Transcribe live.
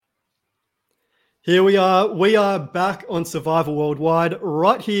Here we are. We are back on Survival Worldwide,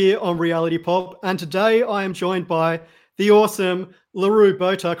 right here on Reality Pop. And today I am joined by the awesome LaRue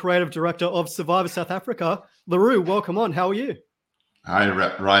Botha, Creative Director of Survivor South Africa. LaRue, welcome on. How are you? Hi,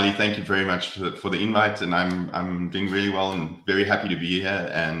 Riley. Thank you very much for the invite. And I'm doing really well and very happy to be here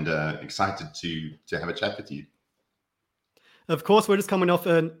and excited to have a chat with you. Of course, we're just coming off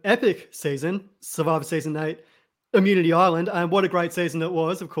an epic season, Survivor Season 8, Immunity Island, and what a great season it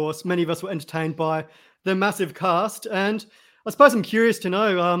was. Of course, many of us were entertained by the massive cast, and I suppose I'm curious to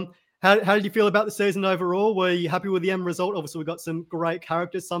know, how did you feel about the season overall? Were you happy with the end result? Obviously, we got some great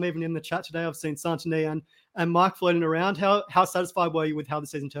characters, some even in the chat today. I've seen Santini and Mike floating around. How satisfied were you with how the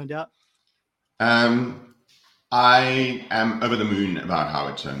season turned out? I am over the moon about how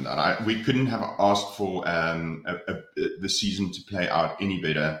it turned out. We couldn't have asked for the season to play out any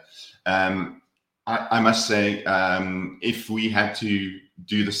better. I must say, if we had to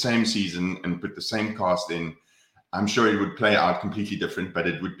do the same season and put the same cast in, I'm sure it would play out completely different, but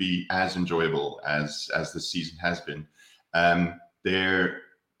it would be as enjoyable as the season has been. I'm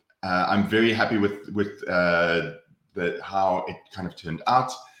very happy with how it kind of turned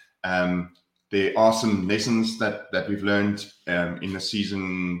out. There are some lessons that we've learned in the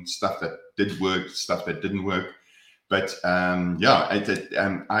season, stuff that did work, stuff that didn't work. But I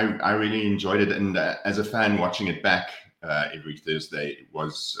really enjoyed it, and as a fan watching it back every Thursday, it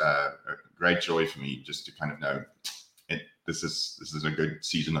was a great joy for me just to kind of know this is a good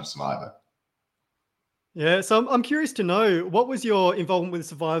season of Survivor. Yeah, so I'm curious to know, what was your involvement with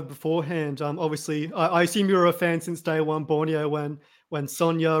Survivor beforehand? Obviously, I assume you were a fan since day one, Borneo, when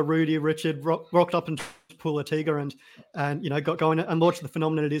Sonia, Rudy, Richard rocked up and Pulaatiga and got going and launched the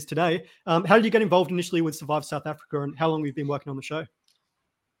phenomenon it is today. How did you get involved initially with Survivor South Africa, and how long have you been working on the show?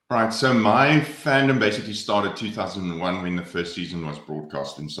 Right, so my fandom basically started 2001 when the first season was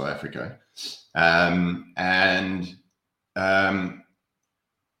broadcast in South Africa,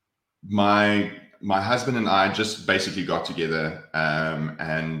 my husband and I just basically got together,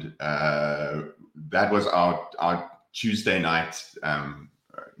 and that was our Tuesday night,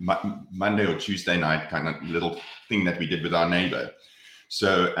 Monday or Tuesday night kind of little thing that we did with our neighbor.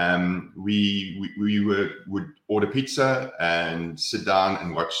 So we would order pizza and sit down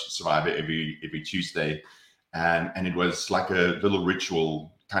and watch Survivor every Tuesday, and it was like a little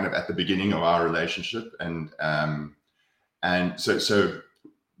ritual kind of at the beginning of our relationship, and so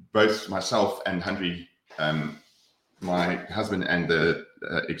both myself and Henry, my husband and the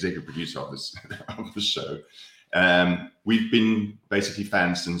executive producer of the show, we've been basically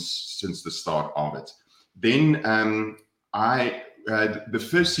fans since the start of it. Then the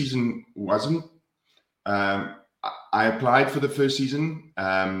first season wasn't. I applied for the first season,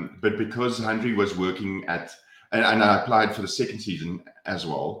 but because Henry was working and I applied for the second season as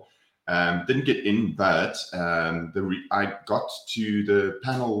well. Didn't get in, but I got to the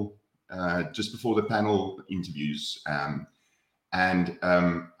panel just before the panel interviews, and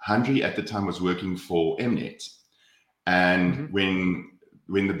Henry at the time was working for Mnet, and when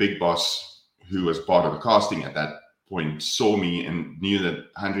the big boss, who was part of the casting at that point, saw me and knew that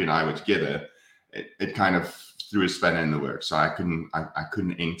Henry and I were together, it kind of threw a spanner in the works, so I couldn't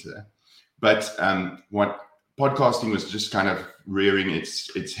enter. But what podcasting was just kind of rearing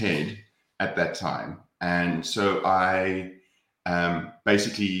its head at that time, and so I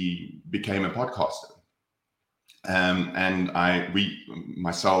basically became a podcaster. And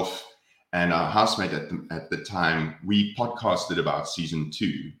myself and our housemate at the time, we podcasted about season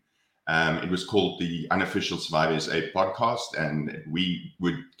 2. It was called the Unofficial Survivor SA podcast, and we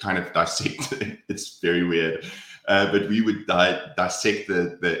would kind of dissect it. It's very weird. But we would dissect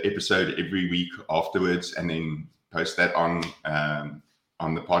the episode every week afterwards, and then post that on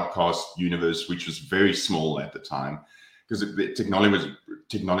the podcast universe, which was very small at the time because the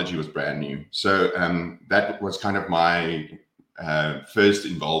technology was brand new. So that was kind of my first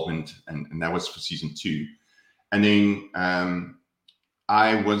involvement, and that was for season 2. And then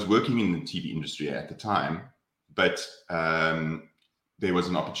I was working in the TV industry at the time, but there was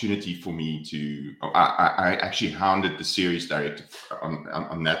an opportunity for me to. I actually hounded the series director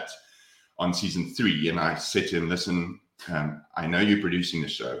on season 3, and I said to him, "Listen, I know you're producing the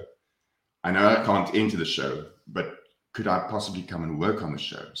show. I know I can't enter the show, but could I possibly come and work on the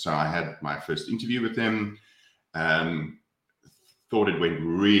show?" So I had my first interview with him. Thought it went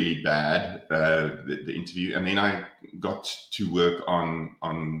really bad, the interview, and then I got to work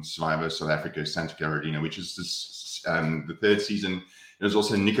on Survivor South Africa Santa Carolina, which is the third season. It was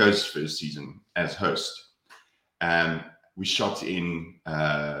also Nico's first season as host. We shot in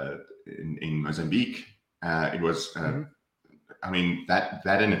Mozambique. It was I mean,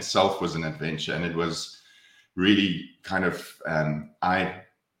 that in itself was an adventure, and it was really kind of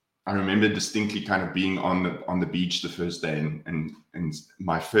I remember distinctly kind of being on the beach the first day, and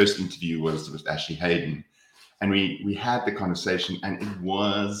my first interview was with Ashley Hayden, and we had the conversation, and it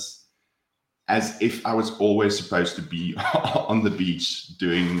was as if I was always supposed to be on the beach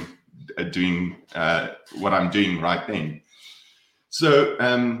doing what I'm doing right then. So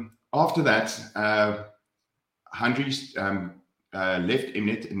after that, Henry left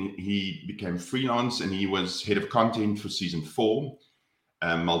Mnet, and he became freelance, and he was head of content for season 4.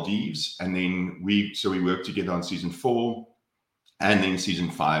 Maldives, and then we worked together on season 4 and then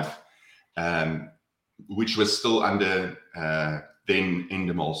season 5, which was still under then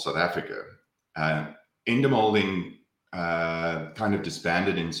Endemol South Africa. Endemol then kind of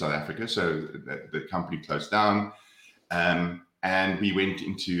disbanded in South Africa, so the company closed down, and we went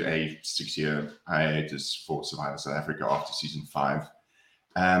into a 6-year hiatus for Survivor South Africa after season 5,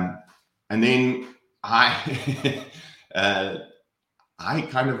 and then I I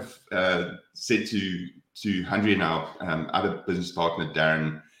kind of said to Henry and our other business partner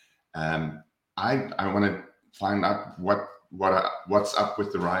Darren, I want to find out what's up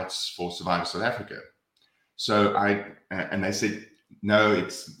with the rights for Survivor South Africa. So and they said, no,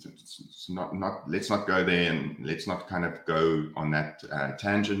 it's not. Let's not go there, and let's not kind of go on that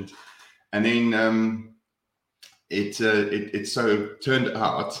tangent. And then it so turned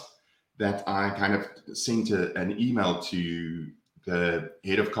out that I kind of sent an email to the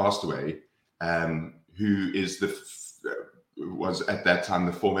head of Castaway, who was at that time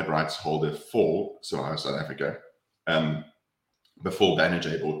the format rights holder for Survivor South Africa, before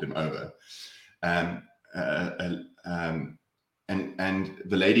Banijay bought them over. And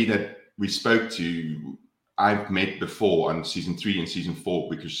the lady that we spoke to, I've met before on season 3 and season 4,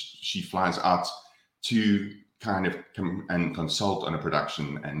 because she flies out to kind of come and consult on a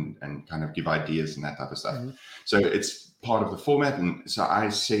production and kind of give ideas and that type of stuff. Mm-hmm. So it's part of the format. And so I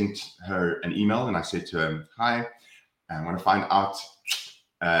sent her an email, and I said to her, hi, I want to find out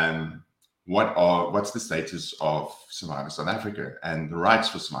what's the status of Survivor South Africa and the rights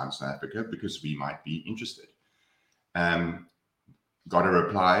for Survivor South Africa, because we might be interested. Got a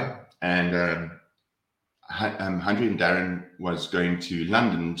reply, and Henry and Darren was going to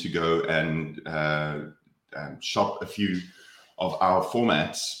London to go and shop a few of our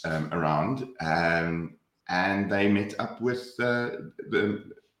formats around, and they met up with the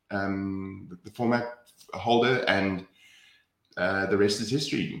format holder, and the rest is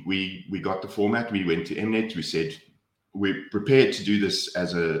history. We got the format. We went to Mnet. We said we're prepared to do this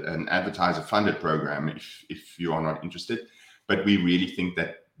as an advertiser-funded program if you are not interested, but we really think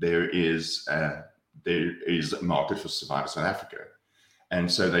that there is a market for Survivor South Africa,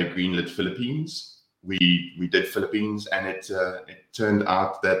 and so they greenlit Philippines. We did Philippines, and it turned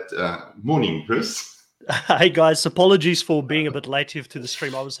out that morning, Chris. Hey guys, apologies for being a bit late to the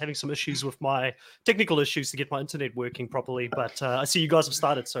stream. I was having some issues with my technical issues to get my internet working properly, but I see you guys have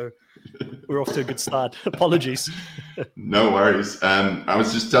started, so we're off to a good start. Apologies. No worries. I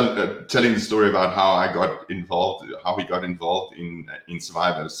was just telling the story about how we got involved in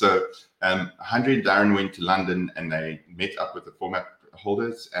Survivor. So Henry and Darren went to London, and they met up with the format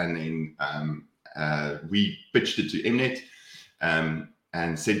holders, and then we pitched it to Mnet,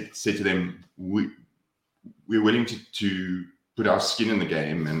 and said to them, we're willing to put our skin in the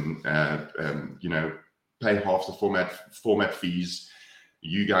game and pay half the format fees.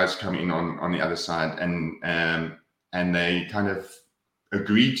 You guys come in on the other side, and they kind of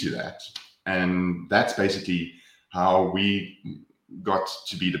agreed to that, and that's basically how we got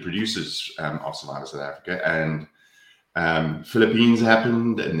to be the producers of Survivor South Africa. And Philippines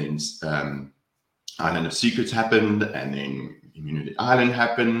happened, and then Island of Secrets happened, and then Immunity Island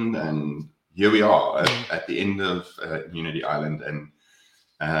happened, and here we are at the end of Immunity Island, and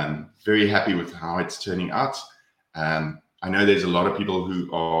very happy with how it's turning out. I know there's a lot of people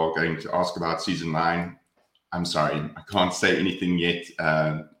who are going to ask about season 9. I'm sorry, I can't say anything yet.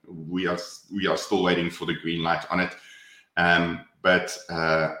 We are still waiting for the green light on it. But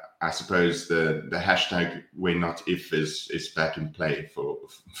I suppose the hashtag "when not if" is back in play for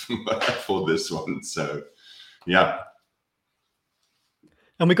this one. So yeah.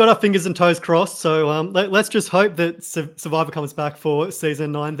 And we got our fingers and toes crossed. So let's just hope that Survivor comes back for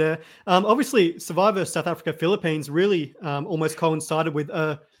season 9 there. Obviously, Survivor South Africa Philippines really almost coincided with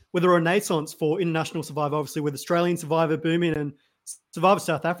a renaissance for international Survivor, obviously with Australian Survivor booming and Survivor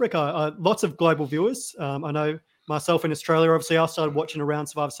South Africa. Lots of global viewers. I know myself in Australia, obviously, I started watching around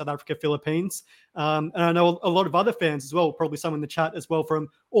Survivor South Africa Philippines. And I know a lot of other fans as well, probably some in the chat as well from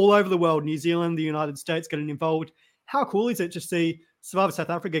all over the world, New Zealand, the United States, getting involved. how cool is it to see Survivor South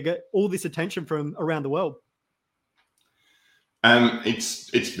Africa get all this attention from around the world?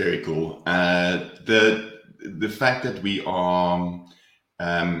 It's very cool. The fact that we are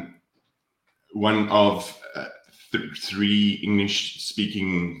one of three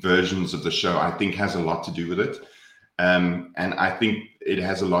English-speaking versions of the show, I think, has a lot to do with it. And I think it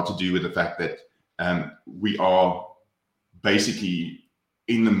has a lot to do with the fact that we are basically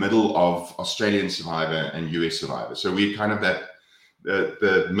in the middle of Australian Survivor and US Survivor. So we're kind of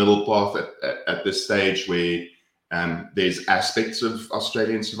the middle path at this stage where there's aspects of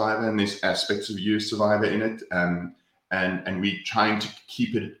Australian Survivor and there's aspects of US Survivor in it. And we're trying to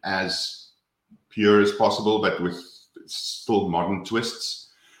keep it as pure as possible, but with still modern twists.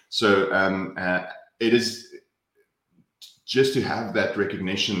 So it is just to have that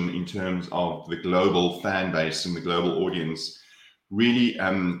recognition in terms of the global fan base and the global audience really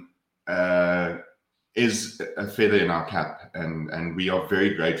is a feather in our cap, and we are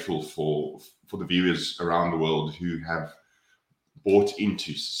very grateful for the viewers around the world who have bought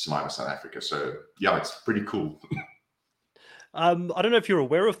into Survivor South Africa. So yeah, it's pretty cool. I don't know if you're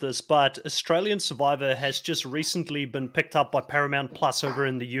aware of this, but Australian Survivor has just recently been picked up by Paramount Plus over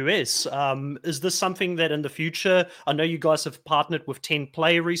in the US. Is this something that in the future, I know you guys have partnered with 10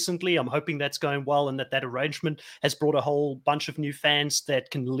 Play recently. I'm hoping that's going well and that arrangement has brought a whole bunch of new fans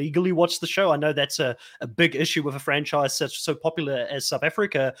that can legally watch the show. I know that's a big issue with a franchise so popular as South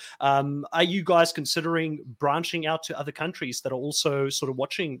Africa. Are you guys considering branching out to other countries that are also sort of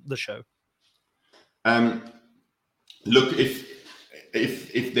watching the show? Look,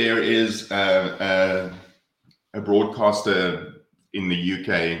 if there is a broadcaster in the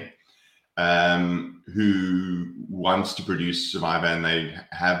UK who wants to produce Survivor and they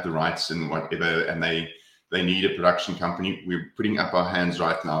have the rights and whatever, and they need a production company, we're putting up our hands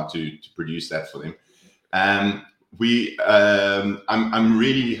right now to produce that for them. I'm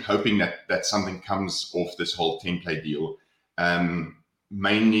really hoping that something comes off this whole 10 Play deal,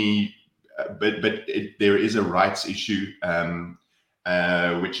 mainly. But there is a rights issue,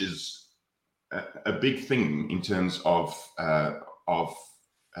 which is a big thing in terms of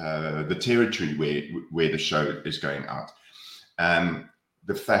the territory where the show is going out.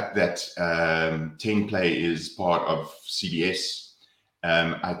 The fact that 10 Play is part of CBS,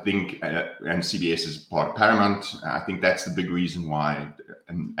 I think, and CBS is part of Paramount. I think that's the big reason why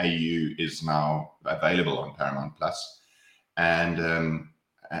an AU is now available on Paramount Plus, and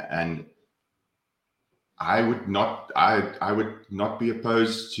I would not be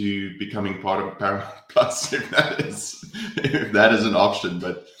opposed to becoming part of Paramount Plus if that is an option.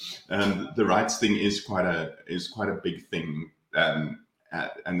 But the rights thing is quite a big thing, and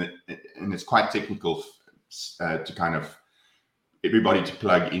it's quite technical to kind of everybody to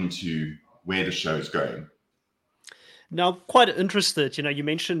plug into where the show is going. Now, quite interested, you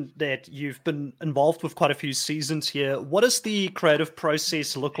mentioned that you've been involved with quite a few seasons here. What does the creative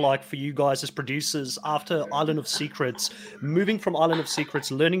process look like for you guys as producers after Island of Secrets, moving from Island of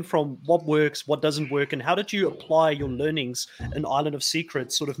Secrets, learning from what works, what doesn't work, and how did you apply your learnings in Island of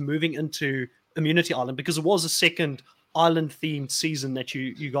Secrets, sort of moving into Immunity Island? Because it was a second island-themed season that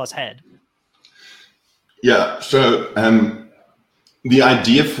you guys had. Yeah, so the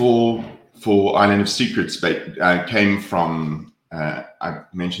idea for Island of Secrets came from, I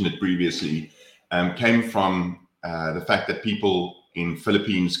mentioned it previously, came from the fact that people in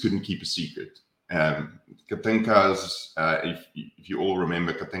Philippines couldn't keep a secret. Katinka's, if you all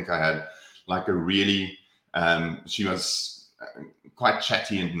remember, Katinka had like a really, she was quite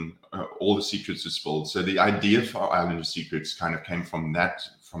chatty and all the secrets were spilled. So the idea for Island of Secrets kind of came from that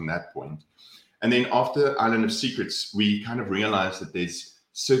point. And then after Island of Secrets, we kind of realized that there's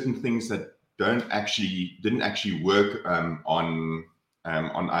certain things that didn't actually work on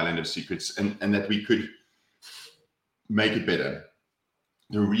Island of Secrets, and that we could make it better.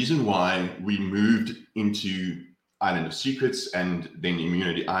 The reason why we moved into Island of Secrets and then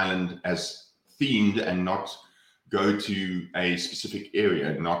Immunity Island as themed and not go to a specific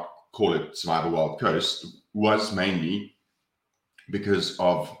area, not call it Survivor Wild Coast, was mainly because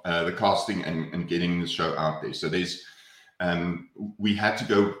of the casting and getting the show out there. So we had to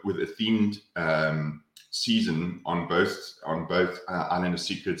go with a themed season on both Island of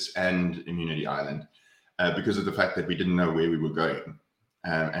Secrets and Immunity Island because of the fact that we didn't know where we were going.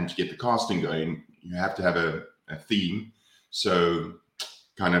 And to get the casting going, you have to have a theme. So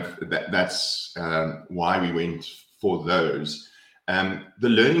kind of that's why we went for those. The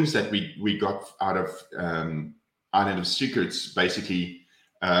learnings that we got out of Island of Secrets basically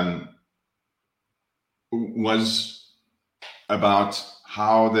was about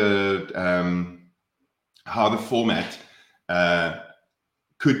how the how the format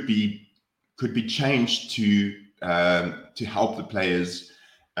could be changed to help the players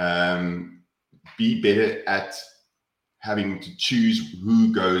be better at having to choose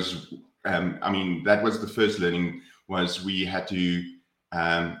who goes. I mean, that was the first learning, was we had to,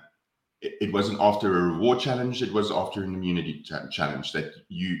 it wasn't after a reward challenge, it was after an immunity challenge, that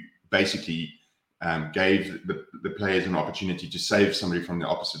you basically gave the players an opportunity to save somebody from the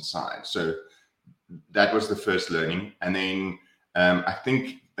opposite side. So that was the first learning. And then I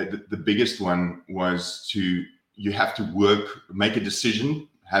think the biggest one was you have to make a decision,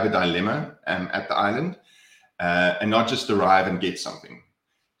 have a dilemma at the island, and not just arrive and get something.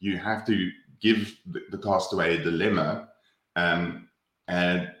 You have to give the castaway a dilemma.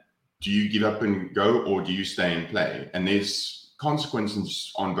 And do you give up and go, or do you stay and play? And there's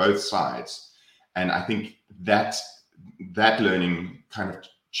consequences on both sides. And I think that learning kind of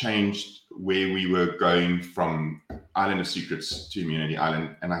changed where we were going from Island of Secrets to Immunity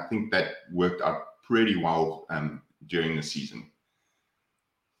Island. And I think that worked out pretty well during the season.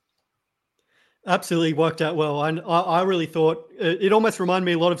 Absolutely worked out well. And I really thought it almost reminded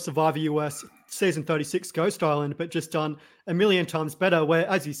me a lot of Survivor US season 36 Ghost Island, but just done a million times better, where,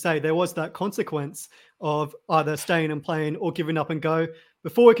 as you say, there was that consequence of either staying and playing or giving up and go.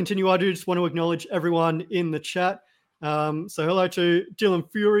 Before we continue, I do just want to acknowledge everyone in the chat. So hello to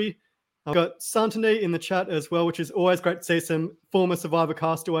Dylan Fury. I've got Santini in the chat as well, which is always great to see some former Survivor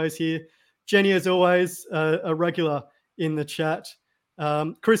castaways here. Jenny, as always, a regular in the chat.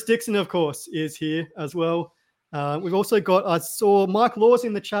 Chris Dixon, of course, is here as well. We've also got, I saw Mike Laws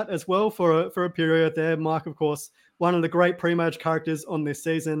in the chat as well for a period there. Mike, of course, one of the great pre-merge characters on this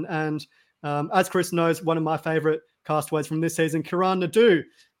season. And as Chris knows, one of my favorite castaways from this season, Kiran Nadu,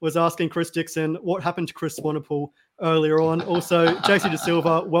 was asking Chris Dixon what happened to Chris Swanepoel earlier on. Also, JC De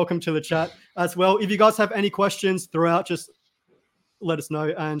Silva, welcome to the chat as well. If you guys have any questions throughout, just let us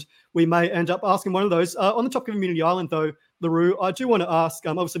know, and we may end up asking one of those. On the topic of Immunity Island, though, LaRue, I do want to ask,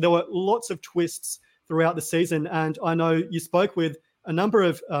 obviously there were lots of twists throughout the season, and I know you spoke with a number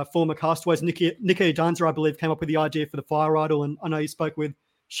of former castaways. Nikki Danza, I believe, came up with the idea for the fire idol, and I know you spoke with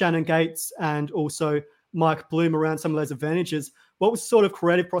Shannon Gates and also Mike Bloom around some of those advantages. What was the sort of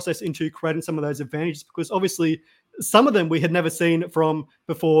creative process into creating some of those advantages? Because obviously some of them we had never seen from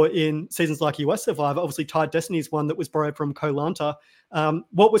before in seasons like US Survivor. Obviously Tide Destiny is one that was borrowed from Koh Lanta.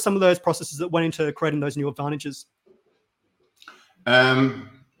 What were some of those processes that went into creating those new advantages?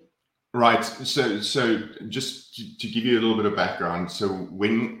 Right. So just to give you a little bit of background. So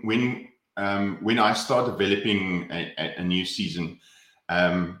when I started developing a new season,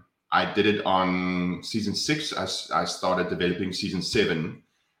 I did it on season 6. I started developing season 7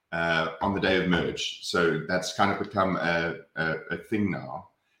 on the day of merge. So that's kind of become a thing now.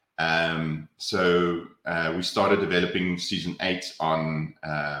 So we started developing season 8 on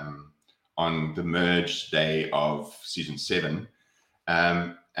the merge day of season 7.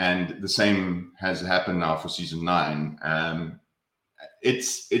 And the same has happened now for season 9.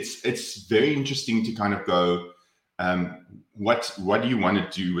 It's very interesting to kind of go, what do you want to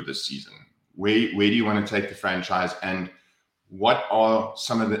do with this season? Where do you want to take the franchise, and what are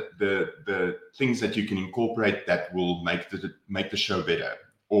some of the things that you can incorporate that will make the show better,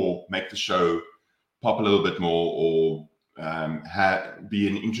 or make the show pop a little bit more, or be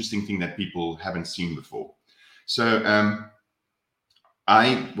an interesting thing that people haven't seen before. So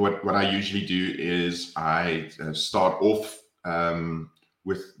what I usually do is I start off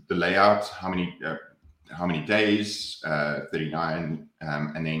with the layout, how many days, 39,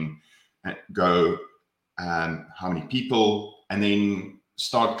 and then go how many people, and then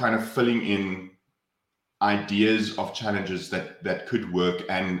start kind of filling in ideas of challenges that could work,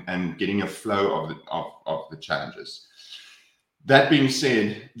 and getting a flow of the challenges. That being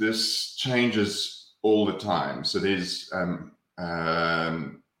said, this changes all the time. So there's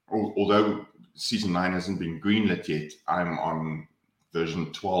although season 9 hasn't been greenlit yet, I'm on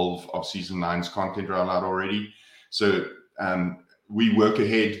version 12 of season 9's content rollout already. So we work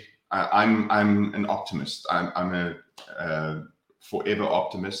ahead. I'm an optimist. I'm a forever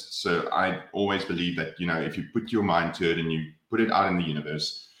optimist. So I always believe that, if you put your mind to it and you put it out in the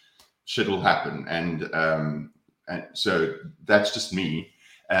universe, shit will happen. And so that's just me.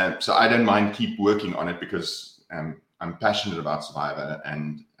 So I don't mind keep working on it, because I'm passionate about Survivor,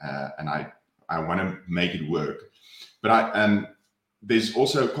 and I want to make it work. But there's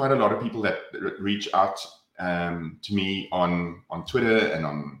also quite a lot of people that reach out to me on Twitter and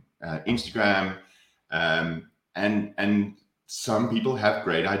on Instagram, and some people have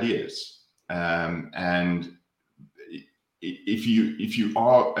great ideas. And if you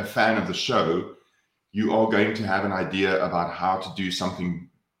are a fan of the show, you are going to have an idea about how to do something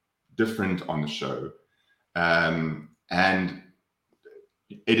different on the show. And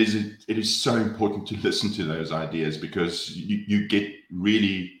it is so important to listen to those ideas, because you get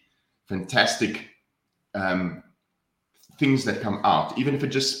really fantastic things that come out, even if it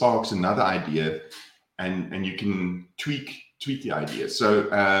just sparks another idea, and you can tweak the idea. So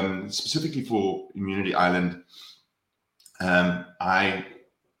specifically for Immunity Island, I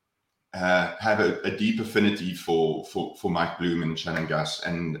have a deep affinity for Mike Bloom and Shannon Gus,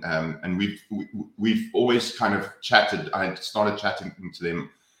 and we've always kind of chatted. I started chatting to them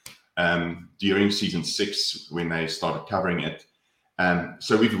during season 6 when they started covering it,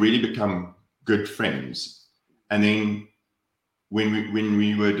 so we've really become good friends. And then when I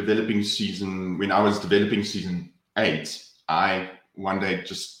was developing season 8, one day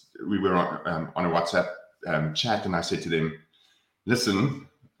we were on a WhatsApp chat, and I said to them, listen,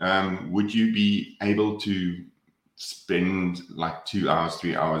 would you be able to spend like 2 hours,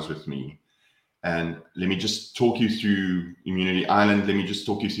 3 hours with me? And let me just talk you through Immunity Island. Let me just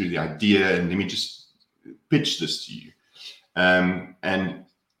talk you through the idea, and let me just pitch this to you. And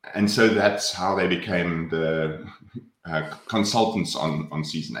so that's how they became the consultants on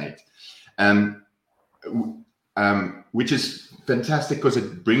season 8. Which is fantastic, because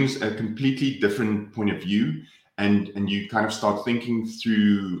it brings a completely different point of view. And you kind of start thinking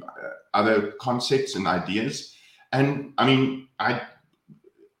through other concepts and ideas. And I mean,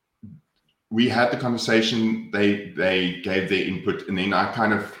 we had the conversation, they gave their input, and then I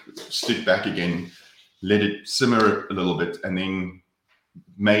kind of stood back again, let it simmer a little bit, and then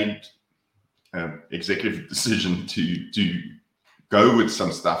made executive decision to go with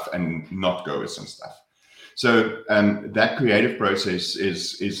some stuff and not go with some stuff. So that creative process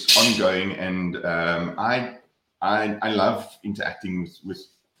is ongoing, and I love interacting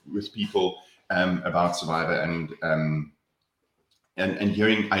with people about Survivor, and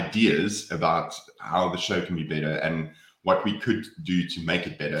hearing ideas about how the show can be better and what we could do to make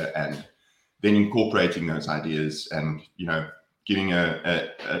it better, and then incorporating those ideas, and giving an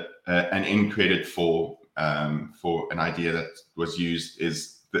end credit for an idea that was used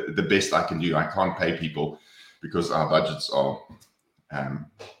is the best I can do. I can't pay people because our budgets are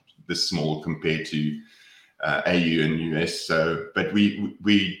this small compared to AU and US. So, but we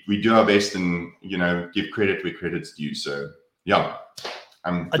do our best, and give credit where credit's due. So yeah,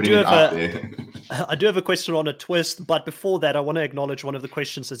 I'm putting it out there. I do have a question on a twist, but before that, I want to acknowledge one of the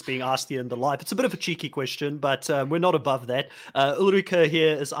questions that's being asked here in the live. It's a bit of a cheeky question, but we're not above that. Ulrika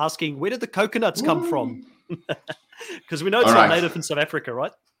here is asking, where did the coconuts come from? Because we know it's not native in South Africa,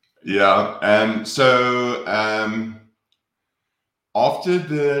 right? Yeah. So after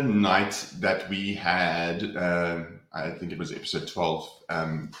the night that we had, I think it was episode 12,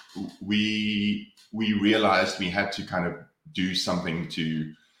 we realized we had to kind of do something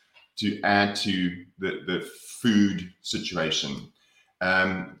to add to the food situation.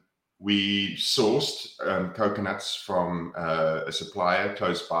 We sourced coconuts from a supplier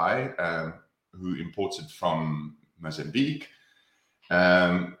close by who imported from Mozambique.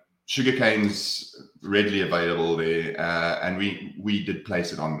 Sugarcane's readily available there, and we did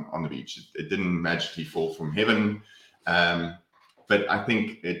place it on the beach. It didn't magically fall from heaven, but I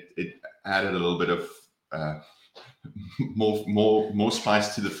think it added a little bit of more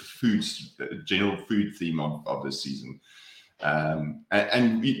spice to the general food theme of this season.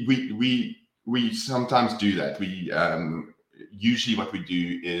 And we sometimes do that. We usually what we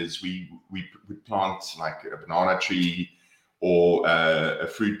do is we plant like a banana tree or a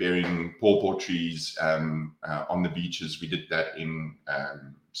fruit-bearing pawpaw trees on the beaches. We did that in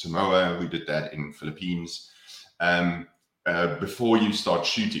Samoa. We did that in Philippines. Before you start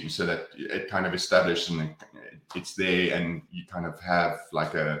shooting, so that it kind of established and it's there, and you kind of have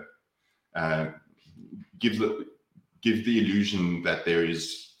like a give the illusion that there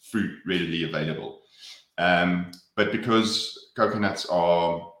is fruit readily available. But because coconuts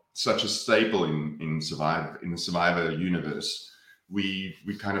are such a staple in the Survivor universe, we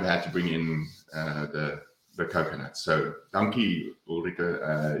kind of had to bring in the coconut. So dankie,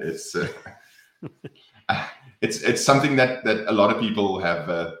 Ulrika. It's something that a lot of people have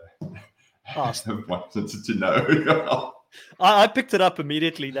wanted to know. I picked it up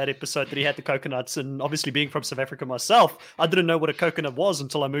immediately, that episode that he had the coconuts, and obviously being from South Africa myself, I didn't know what a coconut was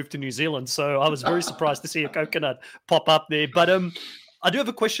until I moved to New Zealand. So I was very surprised to see a coconut pop up there. But I do have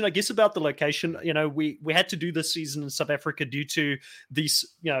a question, I guess, about the location. We had to do this season in South Africa due to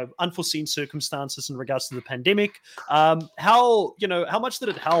these, unforeseen circumstances in regards to the pandemic. How much did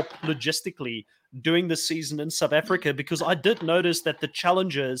it help logistically doing this season in South Africa, because I did notice that the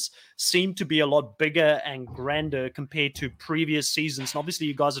challenges seem to be a lot bigger and grander compared to previous seasons. And obviously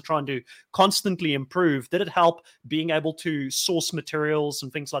you guys are trying to constantly improve. Did it help being able to source materials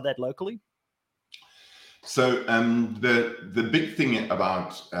and things like that locally? So the big thing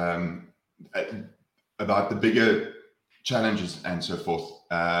about the bigger challenges and so forth,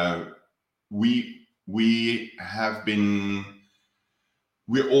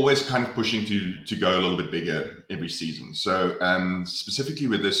 we're always kind of pushing to go a little bit bigger every season. So specifically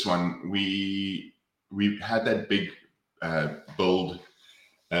with this one, we had that big build,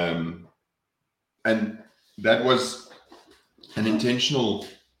 and that was an intentional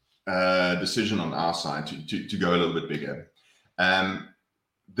decision on our side to go a little bit bigger.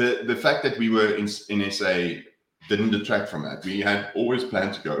 The fact that we were in SA didn't detract from that. We had always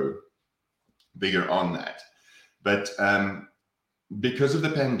planned to go bigger on that, but because of the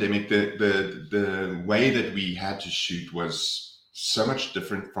pandemic, the way that we had to shoot was so much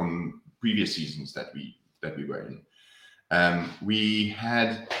different from previous seasons that we were in. We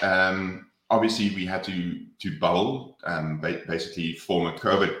had obviously we had to bubble, basically form a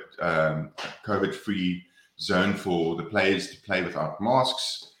COVID-free zone for the players to play without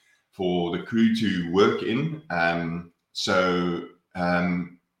masks, for the crew to work in. So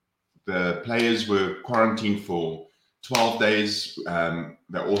the players were quarantined for 12 days.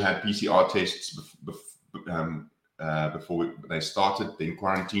 They all had PCR tests before they started, then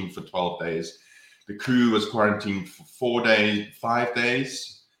quarantined for 12 days. The crew was quarantined for 5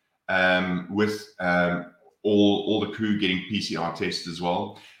 days, with all the crew getting PCR tests as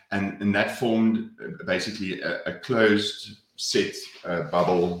well. And that formed basically a closed set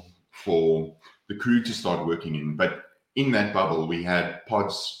bubble for the crew to start working in. But in that bubble, we had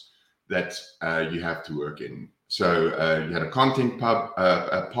pods that you have to work in. So you had a content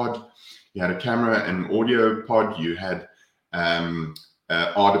pod, you had a camera and audio pod, you had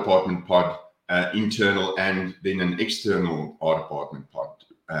art department pod, internal, and then an external art department pod.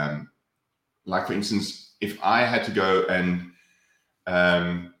 Like for instance, if I had to go and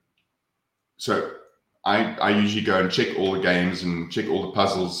so I usually go and check all the games and check all the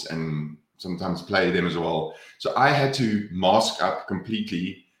puzzles and sometimes play them as well. So I had to mask up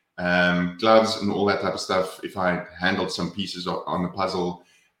completely, gloves and all that type of stuff if I handled some pieces on the puzzle.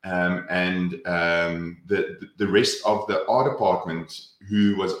 And the rest of the art department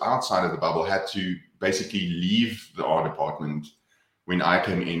who was outside of the bubble had to basically leave the art department when I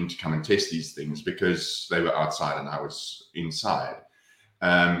came in to come and test these things, because they were outside and I was inside.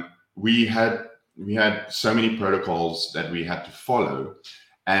 We had so many protocols that we had to follow,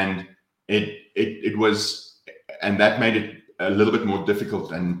 and it was, and that made it a little bit more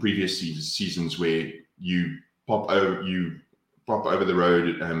difficult than previous seasons where you pop over the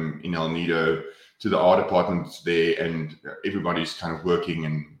road in El Nido to the art department there, and everybody's kind of working,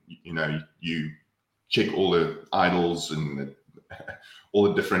 and you check all the idols and all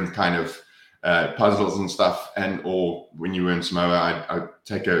the different kind of puzzles and stuff. And or when you were in Samoa, I'd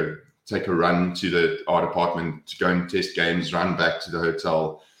take a run to the art department to go and test games, run back to the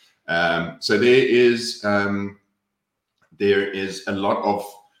hotel. So there is a lot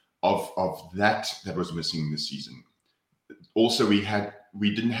of that was missing this season. Also, we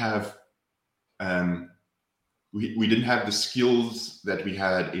didn't have the skills that we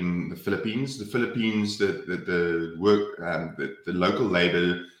had in the Philippines. The Philippines, the work, the local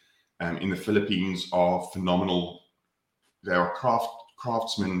labor in the Philippines are phenomenal. They are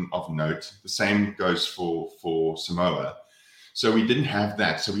craftsmen of note. The same goes for Samoa. So we didn't have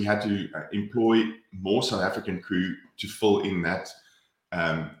that. So we had to employ more South African crew to fill in that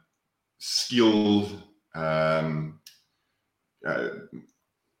skilled,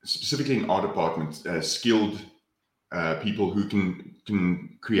 specifically in our department, skilled people who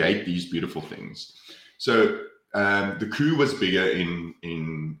can create these beautiful things. So the crew was bigger in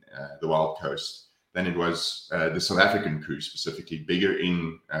the Wild Coast than it was the South African crew, specifically bigger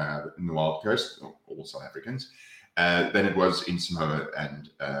in the Wild Coast, all South Africans, than it was in Samoa and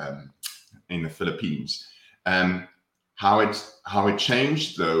in the Philippines. How it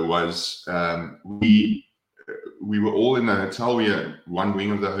changed though was we were all in the hotel. We had one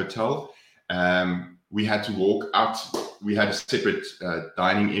wing of the hotel. We had to walk out. We had a separate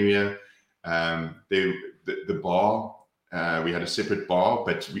dining area. The bar, we had a separate bar,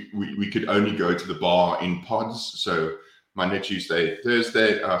 but we could only go to the bar in pods. So Monday, Tuesday,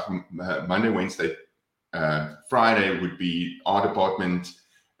 Thursday, Monday, Wednesday, Friday would be our department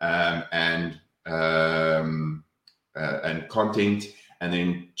and content, and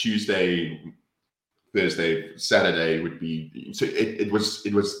then Tuesday, Thursday, Saturday would be. So it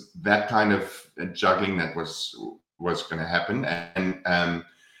was that kind of juggling that was going to happen, and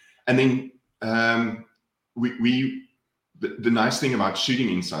then the nice thing about shooting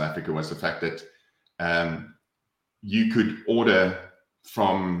in South Africa was the fact that you could order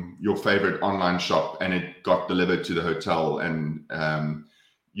from your favorite online shop and it got delivered to the hotel, and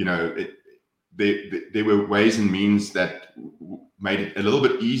there were ways and means that made it a little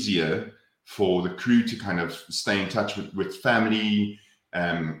bit easier for the crew to kind of stay in touch with family,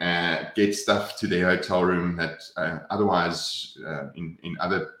 get stuff to their hotel room that otherwise in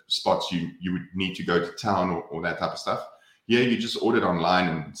other spots you would need to go to town or that type of stuff. Yeah, you just ordered online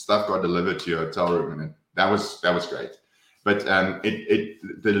and stuff got delivered to your hotel room, and that was great. But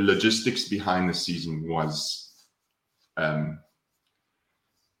the logistics behind the season was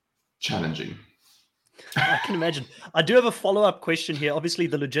challenging. I can imagine. I do have a follow-up question here. Obviously,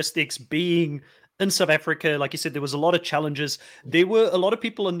 the logistics being in South Africa, like you said, there was a lot of challenges. There were a lot of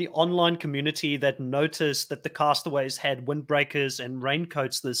people in the online community that noticed that the Castaways had windbreakers and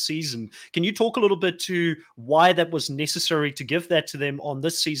raincoats this season. Can you talk a little bit to why that was necessary to give that to them on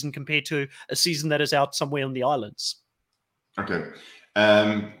this season compared to a season that is out somewhere in the islands? Okay.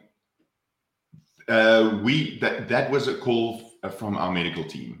 That was a call from our medical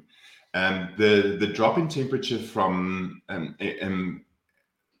team. The drop in temperature from on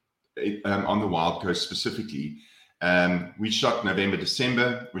the Wild Coast specifically, we shot November,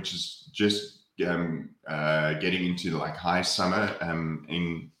 December, which is just getting into the high summer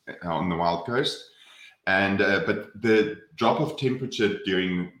on the Wild Coast, and but the drop of temperature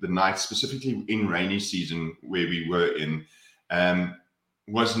during the night, specifically in rainy season where we were in,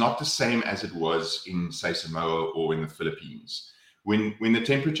 was not the same as it was in, say, Samoa or in the Philippines. When the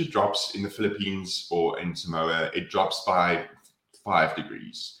temperature drops in the Philippines or in Samoa, it drops by 5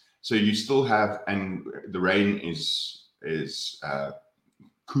 degrees. So you still have, and the rain is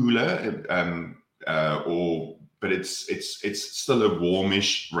cooler, but it's still a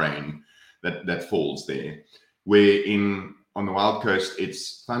warmish rain that falls there. Where on the Wild Coast,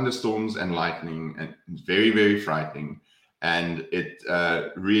 it's thunderstorms and lightning, and it's very, very frightening. And it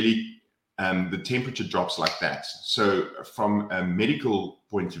really, the temperature drops like that. So from a medical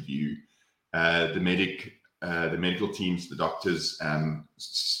point of view, the medical teams, the doctors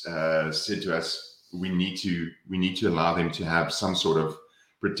said to us, we need to allow them to have some sort of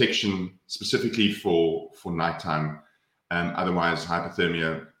protection specifically for nighttime. Otherwise,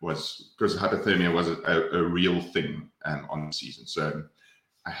 hypothermia was a real thing on the season. So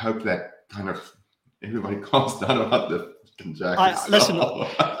I hope that kind of everybody calms down about the listen,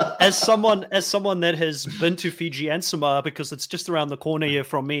 as someone that has been to Fiji and Samoa, because it's just around the corner here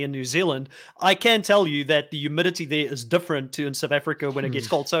from me in New Zealand, I can tell you that the humidity there is different to in South Africa when it gets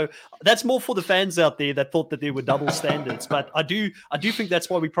cold. So that's more for the fans out there that thought that there were double standards. But I do think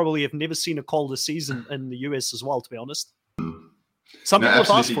that's why we probably have never seen a colder season in the US as well, to be honest. Some people have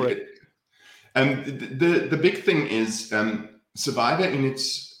asked for it. The big thing is Survivor in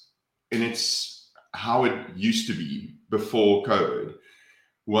its how it used to be before COVID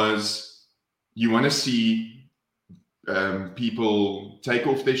was you want to see people take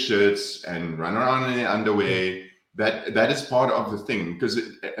off their shirts and run around in their underwear. That is part of the thing, because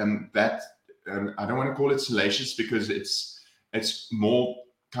I don't want to call it salacious, because it's more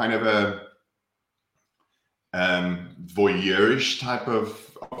kind of a voyeurish type of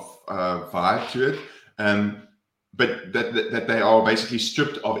vibe to it, but that they are basically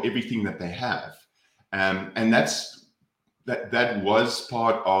stripped of everything that they have. And that was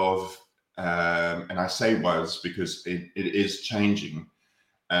part of, and I say was because it is changing.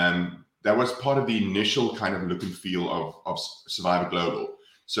 That was part of the initial kind of look and feel of Survivor Global.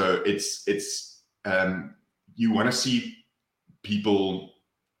 So it's you want to see people,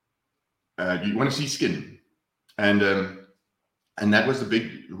 you want to see skin, and that was the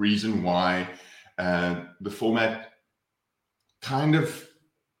big reason why the format kind of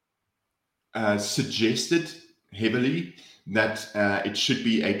suggested heavily that it should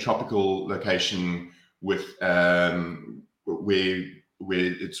be a tropical location with where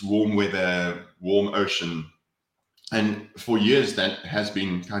it's warm weather, warm ocean, and for years that has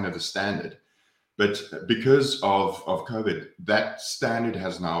been kind of the standard. But because of COVID, that standard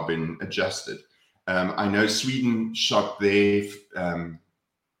has now been adjusted. I know Sweden shot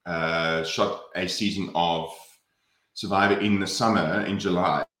shot a season of Survivor in the summer in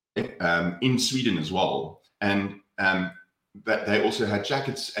July. In Sweden as well, and that they also had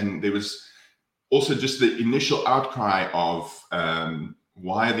jackets, and there was also just the initial outcry of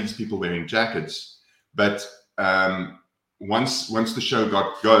why are these people wearing jackets? But once the show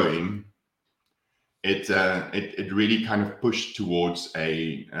got going, it really kind of pushed towards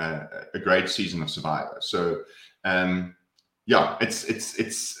a great season of Survivor. So yeah,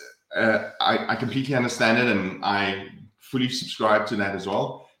 I completely understand it, and I fully subscribe to that as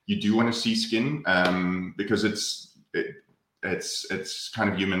well. You do want to see skin because it's kind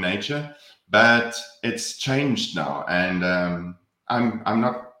of human nature, but it's changed now, and I'm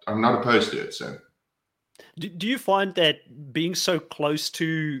not opposed to it. So, do you find that being so close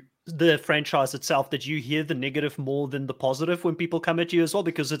to the franchise itself that you hear the negative more than the positive when people come at you as well,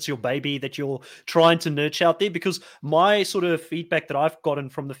 because it's your baby that you're trying to nurture out there? Because my sort of feedback that I've gotten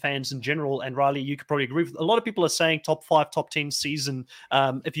from the fans in general, and Riley, you could probably agree with, a lot of people are saying top 5, top 10 season.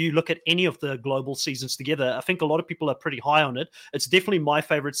 If you look at any of the global seasons together, I think a lot of people are pretty high on it. It's definitely my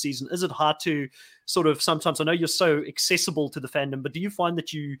favorite season. Is it hard to sort of sometimes, I know you're so accessible to the fandom, but do you find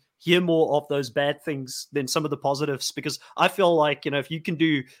that you hear more of those bad things than some of the positives? Because I feel like, if you can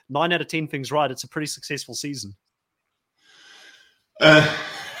do 9 out of 10 things right, it's a pretty successful season.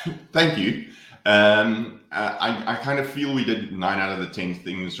 Thank you. I kind of feel we did 9 out of the 10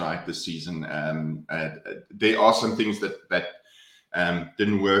 things right this season. There are some things that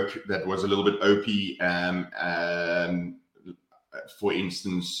didn't work, that was a little bit OP. For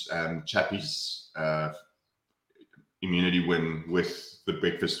instance, Chappie's immunity win with the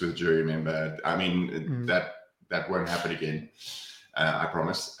breakfast with jury member. I mean, that won't happen again. I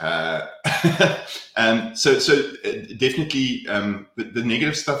promise. So definitely the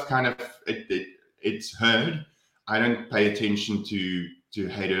negative stuff kind of it's heard. I don't pay attention to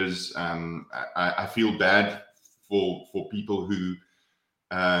haters. I feel bad for people who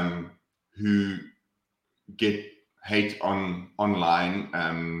get hate online.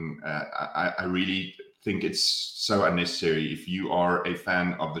 I really think it's so unnecessary. If you are a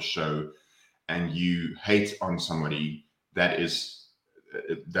fan of the show and you hate on somebody, that is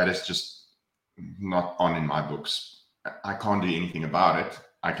just not on in my books. I can't do anything about it.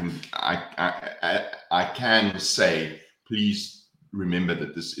 I can say, please remember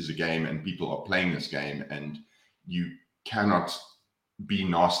that this is a game and people are playing this game, and you cannot be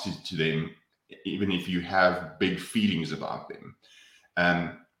nasty to them, even if you have big feelings about them.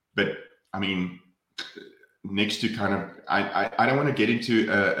 But I mean, next to kind of, I don't want to get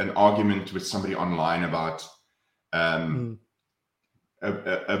into an argument with somebody online about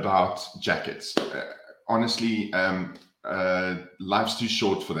jackets. Honestly, life's too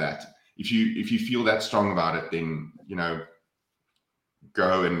short for that. If you feel that strong about it, then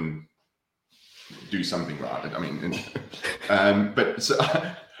go and do something about it. I mean, but so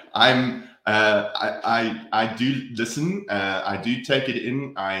I do listen. I do take it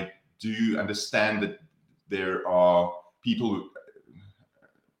in. I do understand that there are people who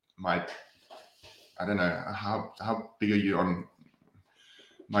I don't know how big are you on.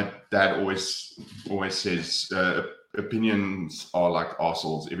 My dad always says opinions are like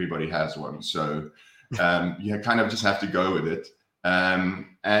arseholes. Everybody has one, so you kind of just have to go with it. And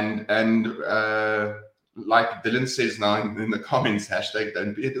like Dylan says now in the comments, hashtag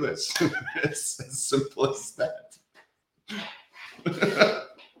don't be a Lewis. It's as simple as that.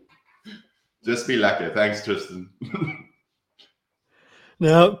 Just be lucky. Thanks, Tristan.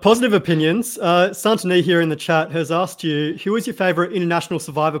 Now, positive opinions. Santini here in the chat has asked you, who is your favorite international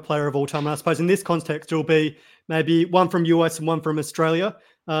Survivor player of all time? And I suppose in this context, it'll be maybe one from US and one from Australia.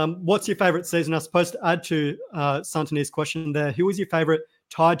 What's your favorite season? I suppose to add to Santini's question there, who is your favorite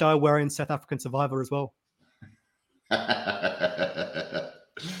tie-dye wearing South African Survivor as well? I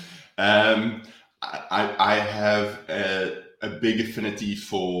have a big affinity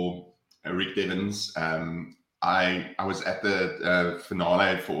for Rick Devens. I was at the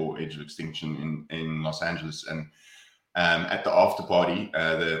finale for Edge of Extinction in Los Angeles, and at the after party,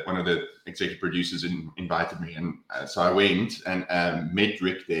 one of the executive producers invited me, and so I went and met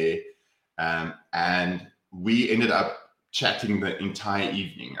Rick there, and we ended up chatting the entire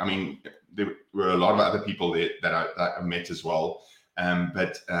evening. I mean, there were a lot of other people there that I met as well,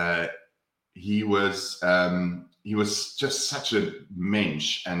 but he was just such a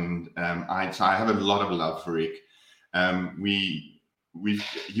mensch, and I have a lot of love for Rick.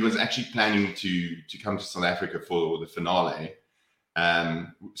 He was actually planning to come to South Africa for the finale,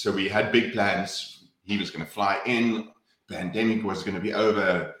 so we had big plans. He was going to fly in, pandemic was going to be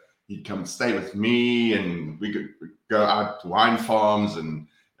over, he'd come stay with me, and we could go out to wine farms and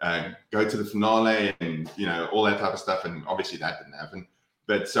go to the finale, and all that type of stuff. And obviously that didn't happen.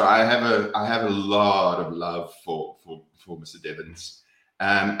 But so I have a lot of love for Mr. Devens.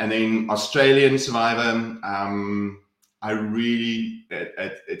 And then Australian Survivor, I really,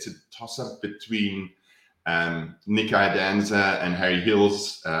 it's a toss-up between Nick Iadanza and Harry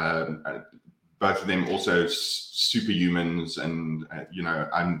Hills. both of them also superhumans, and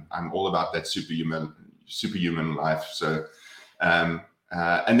I'm all about that superhuman life. So,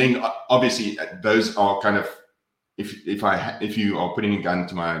 and then obviously those are kind of, if you are putting a gun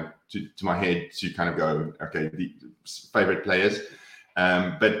to my head to kind of go, okay, the favorite players,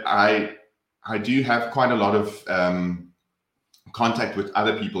 but I do have quite a lot of contact with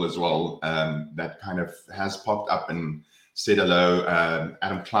other people as well, that kind of has popped up and said hello.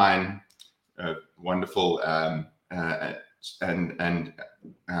 Adam Klein, wonderful, and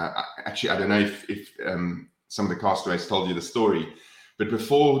actually, I don't know if some of the castaways told you the story, but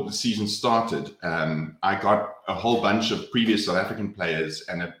before the season started, I got a whole bunch of previous South African players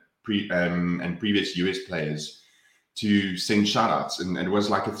and previous US players to send shoutouts, and it was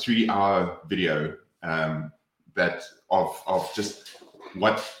like a 3-hour video that of just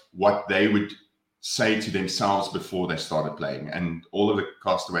what they would say to themselves before they started playing, and all of the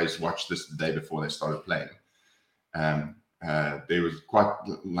castaways watched this the day before they started playing. There was quite,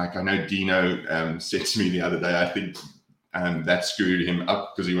 like, I know Dino said to me the other day, I think that screwed him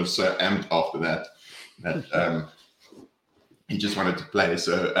up because he was so amped after that he just wanted to play.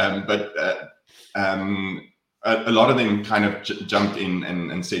 So, a lot of them kind of jumped in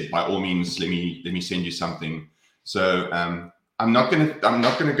and said, by all means, let me send you something. So I'm not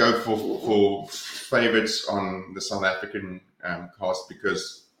gonna go for favorites on the South African cast,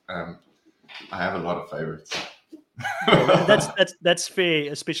 because I have a lot of favorites. That's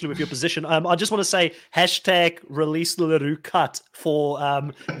fair, especially with your position. I just want to say #release the Leroux cut for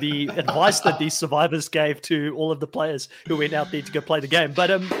the advice that these survivors gave to all of the players who went out there to go play the game. But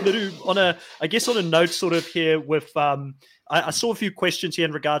Leroux, on a note sort of here with I saw a few questions here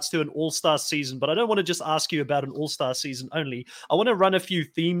in regards to an all-star season, but I don't want to just ask you about an all-star season only. I want to run a few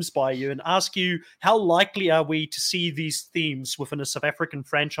themes by you and ask you, how likely are we to see these themes within a South African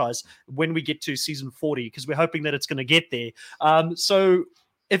franchise when we get to season 40? Because we're hoping that it's going to get there. So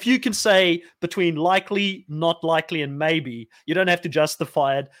if you can say between likely, not likely, and maybe, you don't have to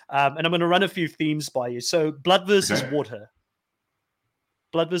justify it. And I'm going to run a few themes by you. So blood versus water.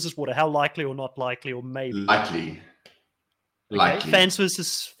 Blood versus water. How likely or not likely or maybe? Likely. Okay. Fans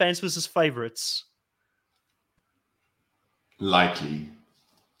versus favorites. Likely.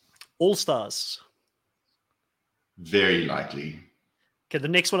 All stars. Very likely. Okay, the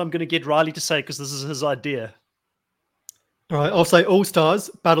next one I'm going to get Riley to say, because this is his idea. All right, I'll say all stars,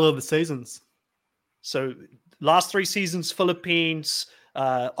 battle of the seasons. So last 3 seasons, Philippines,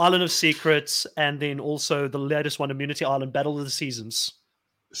 Island of Secrets, and then also the latest one, Immunity Island, battle of the seasons.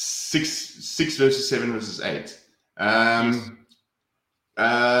 6 versus 7 versus 8. Yes.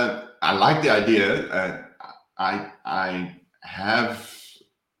 I like the idea. I have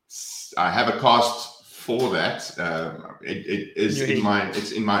a cast for that. It is in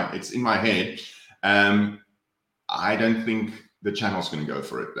my head. I don't think the channel's going to go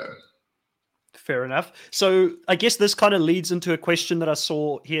for it though. Fair enough. So I guess this kind of leads into a question that I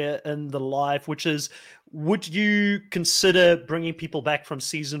saw here in the live, which is, would you consider bringing people back from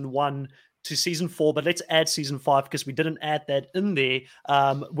season 1 to season 4, but let's add season 5 because we didn't add that in there,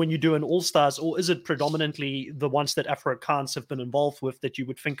 when you do an all-stars, or is it predominantly the ones that Afrikaans have been involved with that you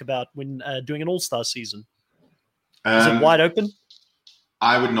would think about when doing an all-star season? Is it wide open?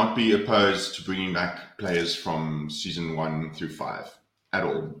 I would not be opposed to bringing back players from season 1 through 5 at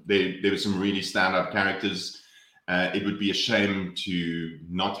all. There were some really standout characters. It would be a shame to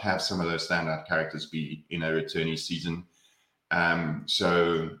not have some of those standout characters be in a returnee season.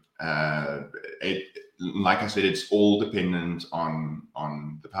 Like I said, it's all dependent on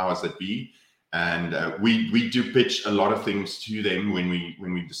the powers that be, and we do pitch a lot of things to them when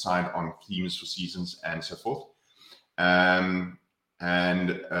we decide on themes for seasons and so forth.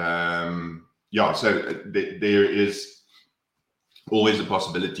 So there is always a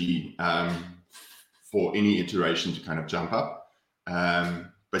possibility for any iteration to kind of jump up,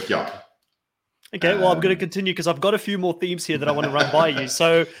 but yeah. Okay, well, I'm going to continue because I've got a few more themes here that I want to run by you.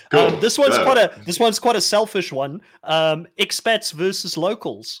 So cool. This one's quite a selfish one. Expats versus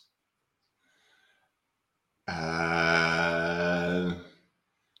locals.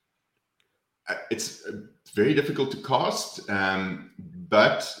 It's very difficult to cast,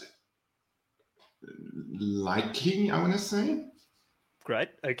 but likely, I want to say. Great.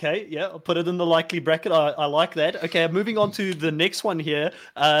 Okay. Yeah, I'll put it in the likely bracket. I like that. Okay, moving on to the next one here.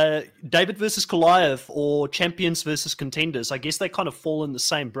 David versus Goliath, or champions versus contenders. I guess they kind of fall in the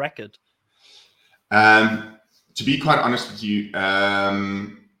same bracket. To be quite honest with you,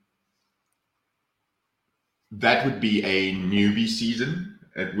 that would be a newbie season.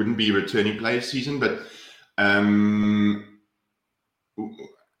 It wouldn't be a returning player season, but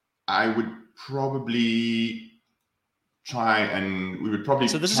I would probably try and we would probably.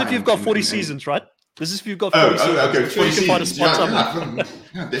 So this is try if you've got 40 and- seasons, right? This is if you've got 40 seasons. Okay, I'm sure you can find a spot somewhere.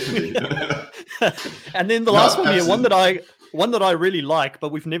 Yeah, definitely. And then the last one here, one that I really like, but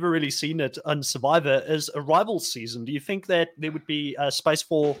we've never really seen it on Survivor, is a rival season. Do you think that there would be space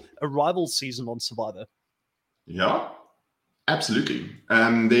for a rival season on Survivor? Yeah, absolutely.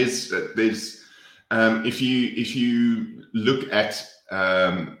 There's if you look at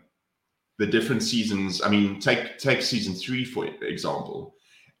the different seasons. I mean, take season 3 for example,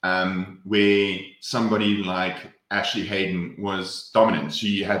 where somebody like Ashley Hayden was dominant.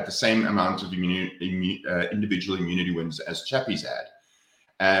 She had the same amount of individual immunity wins as Chappie's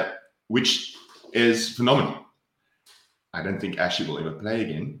had, which is phenomenal. I don't think Ashley will ever play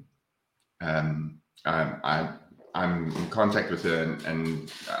again. I'm in contact with her, and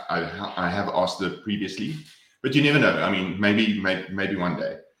I have asked her previously, but you never know. I mean, maybe one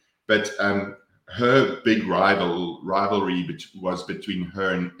day. But her big rivalry was between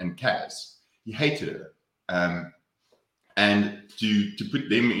her and Kaz. He hated her, and to put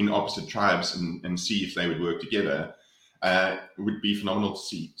them in opposite tribes and see if they would work together would be phenomenal to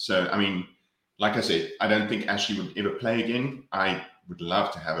see. So, I mean, like I said, I don't think Ashley would ever play again. I would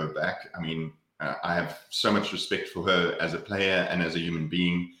love to have her back. I mean, I have so much respect for her as a player and as a human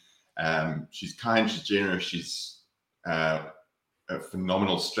being. She's kind, she's generous, she's a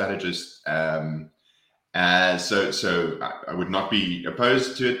phenomenal strategist. So I would not be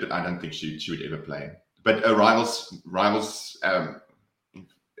opposed to it, but I don't think she would ever play. But rivals.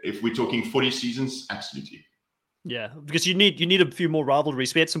 If we're talking 40 seasons, absolutely. Yeah, because you need a few more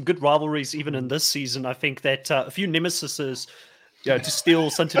rivalries. We had some good rivalries even in this season. I think that a few nemesises, to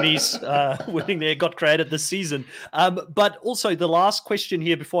steal Santonese winning there got created this season. But also the last question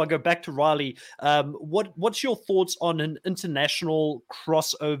here before I go back to Riley, what's your thoughts on an international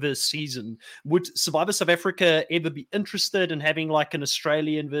crossover season? Would Survivor South Africa ever be interested in having like an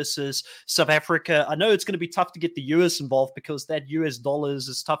Australian versus South Africa? I know it's going to be tough to get the US involved because that US dollars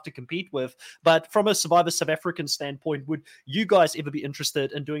is tough to compete with. But from a Survivor South African standpoint, would you guys ever be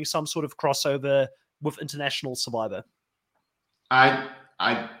interested in doing some sort of crossover with international Survivor?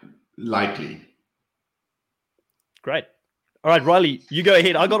 I likely. Great. All right, Riley, you go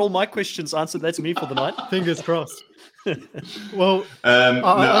ahead. I got all my questions answered. That's me for the night. Fingers crossed. Well,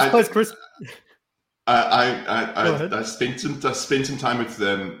 I suppose Chris. I spent some time with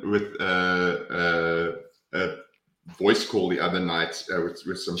a voice call the other night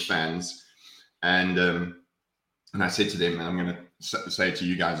with some fans, and I said to them, and I'm going to say it to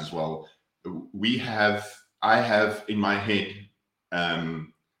you guys as well. I have in my head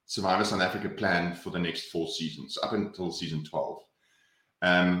Survivor South Africa planned for the next 4 seasons up until season 12,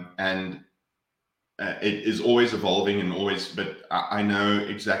 and it is always evolving and always. But I know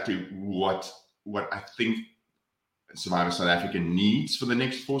exactly what I think Survivor South Africa needs for the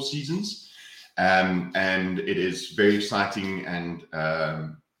next 4 seasons, and it is very exciting. And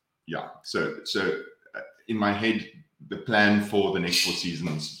so in my head, the plan for the next 4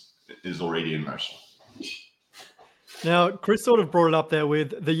 seasons is already in motion. Now, Chris sort of brought it up there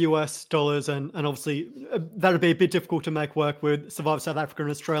with the US dollars, and obviously that would be a bit difficult to make work with Survivor South Africa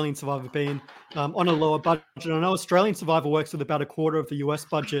and Australian Survivor being on a lower budget. I know Australian Survivor works with about a quarter of the US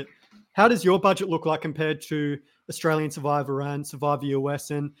budget. How does your budget look like compared to Australian Survivor and Survivor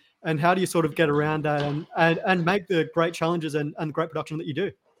US, and how do you sort of get around that and make the great challenges and the great production that you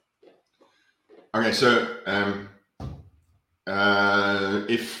do? Okay, so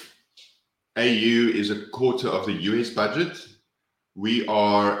if AU is a quarter of the US budget, we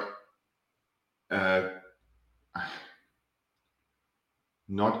are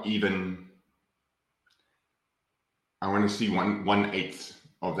not even, I want to see 1/8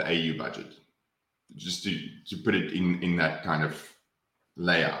 of the AU budget, just to put it in that kind of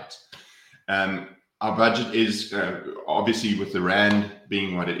layout. Our budget is obviously, with the Rand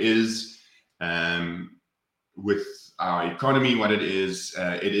being what it is, with our economy what it is,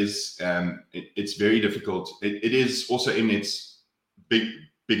 it's very difficult. It is also in its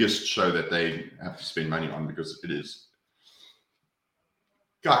biggest show that they have to spend money on, because it is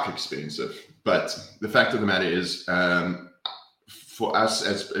gawk expensive. But the fact of the matter is, for us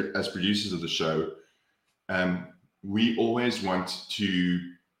as producers of the show, we always want to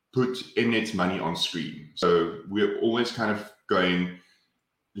put Mnet's money on screen. So we're always kind of going,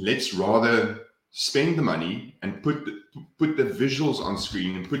 let's rather spend the money and put the visuals on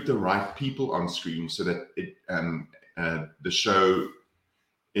screen and put the right people on screen, so that the show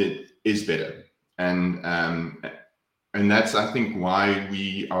is better. And that's, I think, why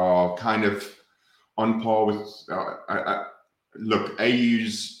we are kind of on par with look,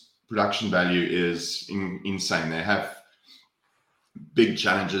 AU's production value is insane. They have big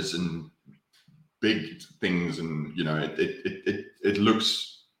challenges and big things, and it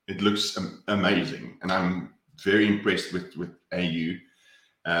looks amazing, and I'm very impressed with AU.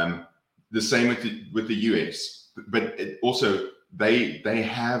 The same with the US, but it also they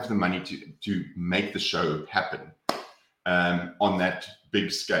have the money to make the show happen on that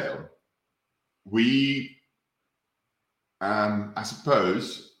big scale. I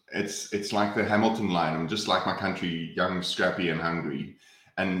suppose it's like the Hamilton line. I'm just like my country, young, scrappy, and hungry,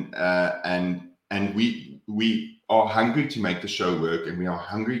 and we are hungry to make the show work, and we are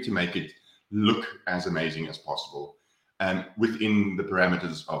hungry to make it look as amazing as possible, within the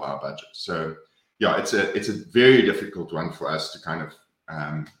parameters of our budget. So yeah, it's a very difficult one for us to kind of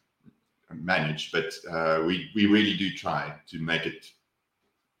manage, but we really do try to make it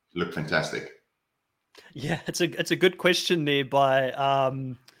look fantastic. Yeah, it's a good question there by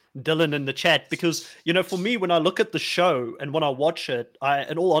Dylan in the chat, because for me, when I look at the show and when I watch it,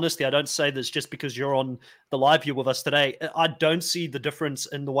 in all honesty, I don't say this just because you're on the live here with us today. I don't see the difference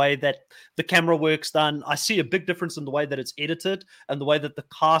in the way that the camera work's done. I see a big difference in the way that it's edited and the way that the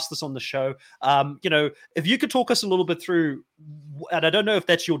cast is on the show. If you could talk us a little bit through, and I don't know if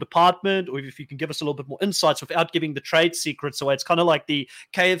that's your department or if you can give us a little bit more insights without giving the trade secrets away. It's kind of like the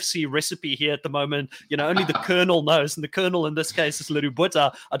KFC recipe here at the moment. Only the Colonel knows, and the Colonel in this case is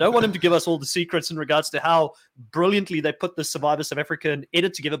Lerubuta. I don't want him to give us all the secrets in regards to how brilliantly they put the Survivor South Africa and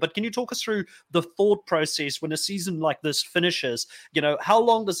edit together, but can you talk us through the thought process when a season like this finishes? How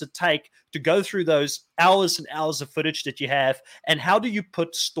long does it take to go through those hours and hours of footage that you have, and how do you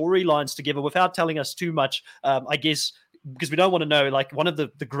put storylines together without telling us too much, I guess, because we don't want to know. Like, one of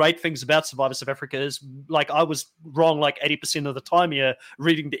the great things about Survivor South Africa is, like, I was wrong like 80% of the time here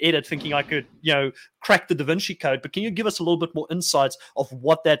reading the edit thinking I could crack the Da Vinci Code, but can you give us a little bit more insights of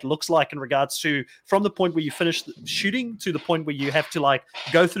what that looks like in regards to from the point where you finish shooting to the point where you have to like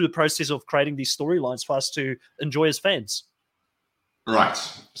go through the process of creating these storylines for us to enjoy as fans? Right.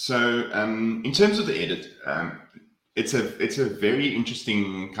 So in terms of the edit, it's a very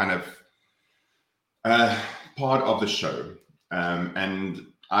interesting kind of part of the show, and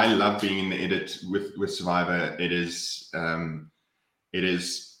I love being in the edit with Survivor. It is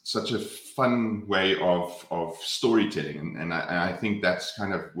such a fun way of storytelling, and I think that's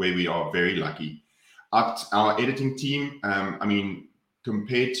kind of where we are very lucky. Our editing team,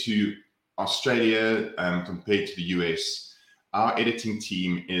 compared to Australia, compared to the US, our editing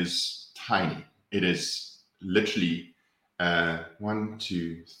team is tiny. It is literally 1,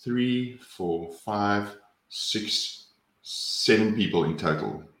 2, 3, 4, 5, 6, 7 people in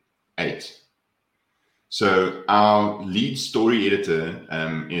total, 8. So our lead story editor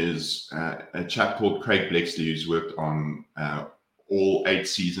is a chap called Craig Blexley, who's worked on all 8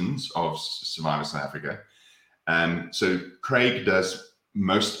 seasons of Survivor South Africa. So Craig does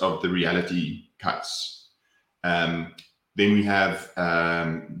most of the reality cuts. Then we have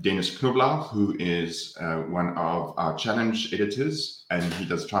Dennis Knoblauch, who is one of our challenge editors, and he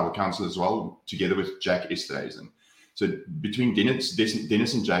does Tribal Council as well, together with Jack Esterhuizen. So between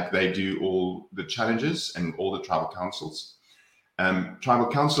Dennis and Jack, they do all the challenges and all the Tribal Councils.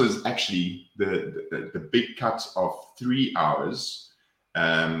 Tribal Council is actually the big cut of 3 hours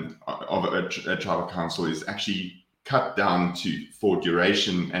of a Tribal Council is actually cut down for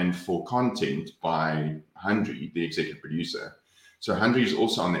duration and for content by Hundrey, the executive producer. So Hundrey is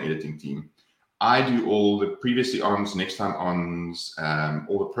also on the editing team. I do all the previously ons, next time ons,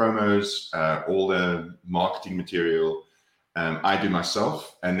 all the promos, all the marketing material. I do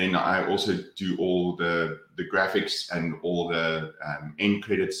myself, and then I also do all the graphics and all the end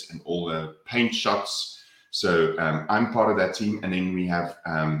credits and all the paint shots. So I'm part of that team, and then we have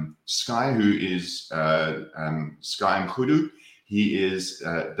Sky, who is Sky Mkhudu. He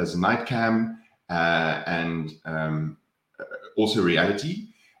does night cam and also reality.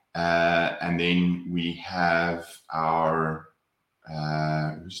 And then we have our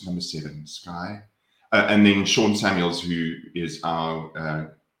who's number 7, Sky, and then Sean Samuels, who is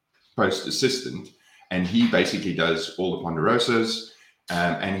our post assistant, and he basically does all the Ponderosas.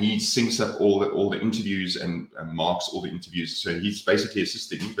 And he syncs up all the interviews and marks all the interviews. So he's basically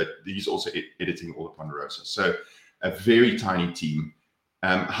assisting, but he's also editing all the Ponderosas. So a very tiny team.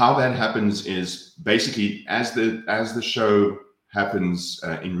 How that happens is basically as the show happens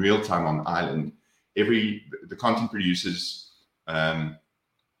in real time on Island, the content producers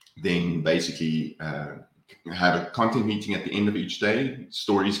then basically have a content meeting at the end of each day.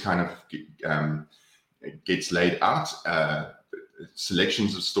 Stories kind of gets laid out.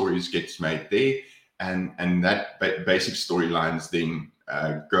 Selections of stories gets made there, and that basic storylines then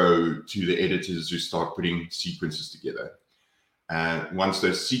go to the editors who start putting sequences together. Once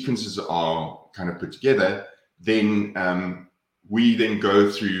those sequences are kind of put together, then we then go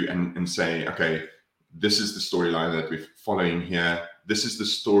through and say, okay, this is the storyline that we're following here. This is the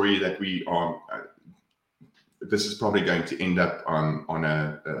story that we are. This is probably going to end up on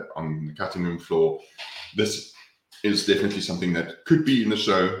the cutting room floor. This is definitely something that could be in the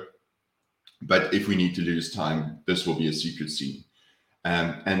show, but if we need to lose time, this will be a secret scene.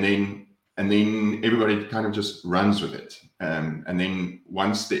 And then everybody kind of just runs with it. And then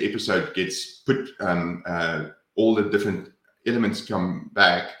once the episode gets put, all the different elements come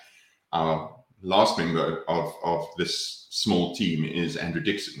back. Our last member of this small team is Andrew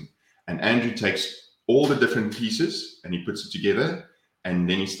Dixon. And Andrew takes all the different pieces and he puts it together. And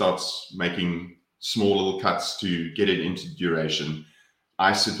then he starts making small little cuts to get it into duration.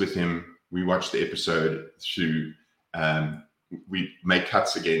 I sit with him. We watch the episode through. We make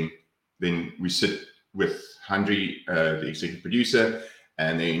cuts again. Then we sit with Henry, the executive producer,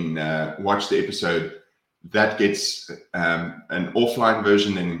 and then watch the episode. That gets an offline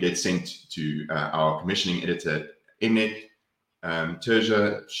version, then gets sent to our commissioning editor, Mnet.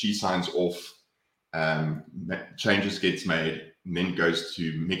 Terja, she signs off, changes gets made, and then goes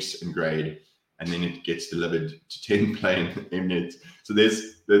to mix and grade, and then it gets delivered to 10 play in Mnet. So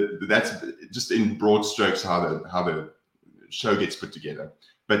that's just in broad strokes how the show gets put together.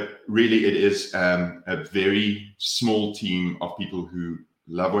 But really, it is a very small team of people who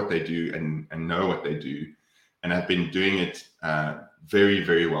love what they do and know what they do, and have been doing it very,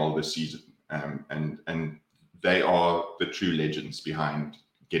 very well this season. And they are the true legends behind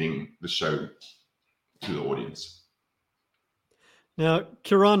getting the show to the audience. Now,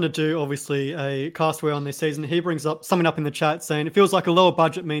 Kieran Nadeau, obviously a castaway on this season, he brings up something up in the chat saying it feels like a lower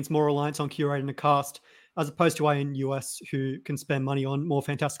budget means more reliance on curating the cast, as opposed to in US who can spend money on more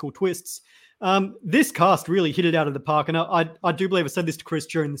fantastical twists. This cast really hit it out of the park. And I do believe I said this to Chris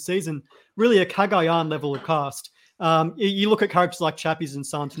during the season, really a Cagayan level of cast. You look at characters like Chappies and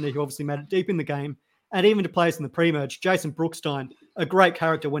Santini, who obviously made it deep in the game, and even to players in the pre-merge. Jason Brookstein, a great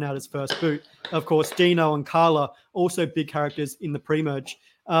character, went out his first boot. Of course, Dino and Carla, also big characters in the pre-merge.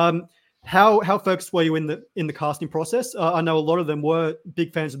 How focused were you in the casting process? I know a lot of them were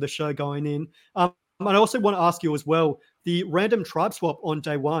big fans of the show going in. I also want to ask you as well, the random tribe swap on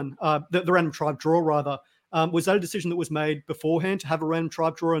day one, the random tribe draw rather, was that a decision that was made beforehand to have a random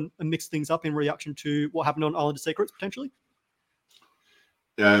tribe draw and mix things up in reaction to what happened on Island of Secrets potentially?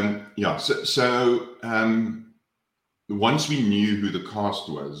 Yeah. So once we knew who the cast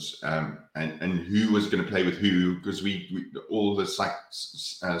was and who was going to play with who, because we all the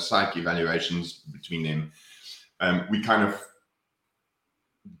psych evaluations between them, we kind of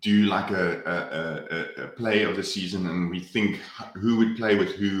do like a play of the season, and we think who would play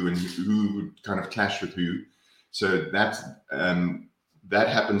with who and who would kind of clash with who. So that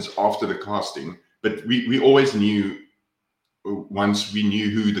happens after the casting. But we always knew, once we knew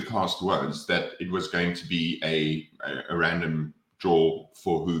who the cast was, that it was going to be a random draw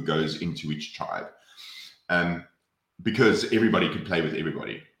for who goes into each tribe, because everybody could play with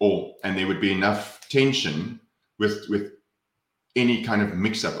everybody, and there would be enough tension with any kind of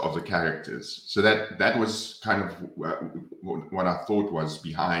mix-up of the characters. So that was kind of what I thought was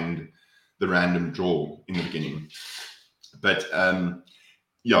behind the random draw in the beginning. But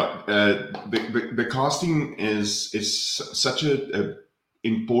the casting is such a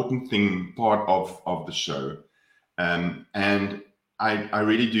important part of the show, and I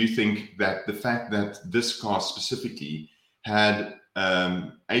really do think that the fact that this cast specifically had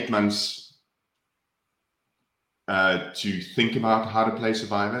 8 months to think about how to play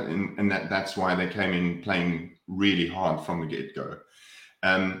Survivor, and that's why they came in playing really hard from the get-go,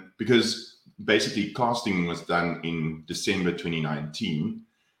 because basically casting was done in December 2019.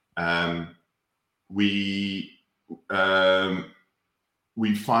 We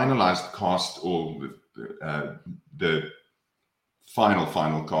finalized cast, or the final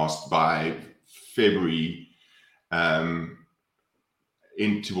cast, by February,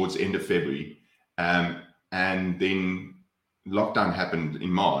 towards the end of February, and then lockdown happened in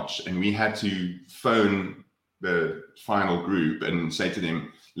March, and we had to phone the final group and say to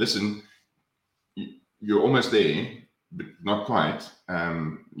them, listen, you're almost there, but not quite.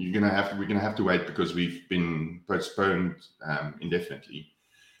 We're gonna have to wait because we've been postponed indefinitely.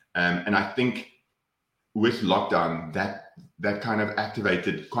 And I think with lockdown, that kind of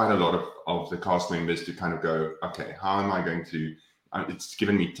activated quite a lot of the cast members to kind of go, okay, how am I going to? It's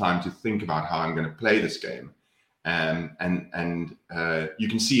given me time to think about how I'm going to play this game, and you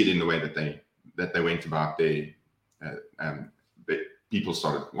can see it in the way that they went about people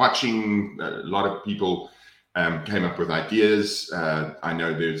started watching. A lot of people came up with ideas. I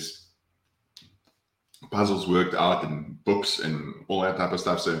know there's puzzles worked out and books and all that type of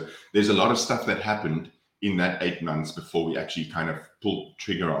stuff. So there's a lot of stuff that happened in that 8 months before we actually kind of pulled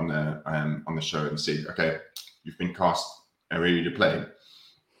trigger on the show and said, okay, you've been cast and ready to play.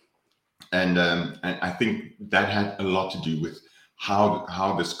 And I think that had a lot to do with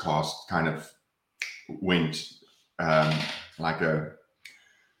how this cast kind of went like a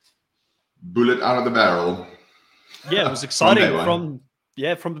bullet out of the barrel. Yeah, it was exciting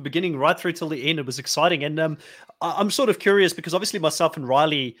from the beginning right through till the end. It was exciting. And I'm sort of curious because obviously myself and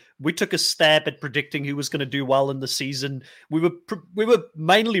Riley, we took a stab at predicting who was going to do well in the season. We were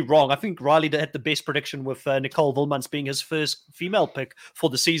mainly wrong. I think Riley had the best prediction with Nicole Wilmans being his first female pick for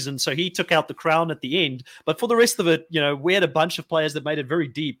the season. So he took out the crown at the end. But for the rest of it, we had a bunch of players that made it very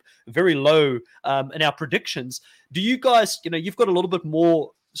deep, very low in our predictions. Do you guys, you've got a little bit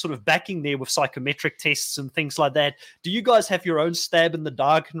more sort of backing there with psychometric tests and things like that. Do you guys have your own stab in the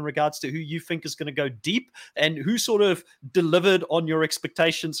dark in regards to who you think is going to go deep and who sort of delivered on your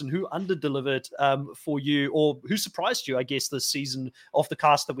expectations and who under-delivered for you, or who surprised you, I guess, this season of the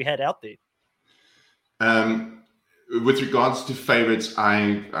cast that we had out there? With regards to favorites,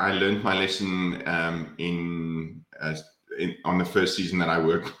 I learned my lesson on the first season that I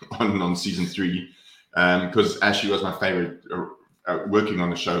worked on season 3, because Ashley was my favorite working on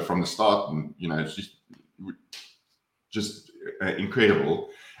the show from the start, and it's just incredible.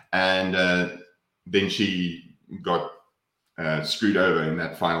 And then she got screwed over in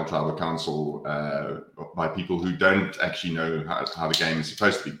that final tribal council by people who don't actually know how the game is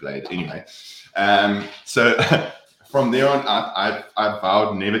supposed to be played anyway. So from there on, I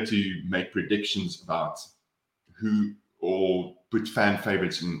vowed never to make predictions about who, or put fan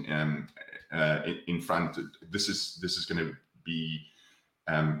favorites in front. This is going to be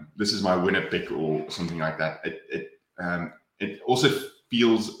this is my winner pick or something like that. It also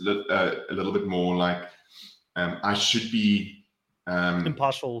feels a little bit more like I should be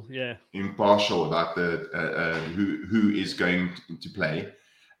impartial about the who is going to play.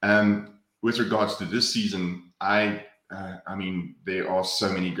 With regards to this season, I mean, there are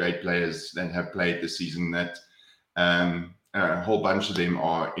so many great players that have played this season that a whole bunch of them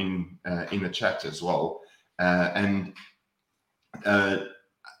are in the chat as well.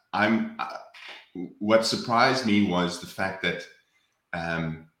 What surprised me was the fact that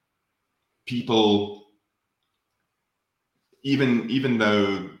people, even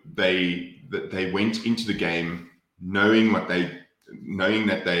though they went into the game knowing that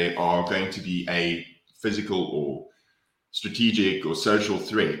they are going to be a physical or strategic or social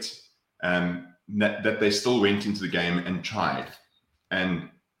threat, that they still went into the game and tried and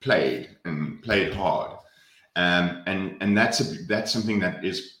played hard. And that's something that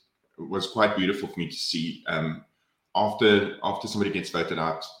was quite beautiful for me to see. After somebody gets voted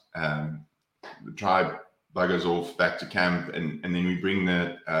out, the tribe buggers off back to camp, and then we bring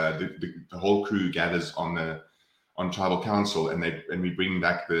the whole crew gathers on tribal council, and we bring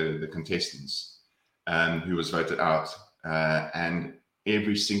back the contestants who was voted out, and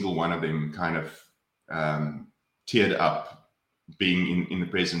every single one of them kind of teared up being in the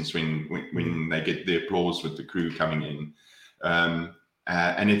presence when they get the applause with the crew coming in, and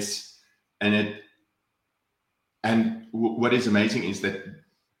what is amazing is that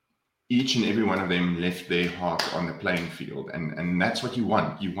each and every one of them left their heart on the playing field, and that's what you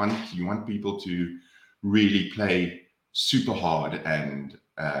want. You want people to really play super hard and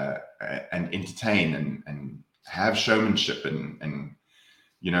entertain and have showmanship and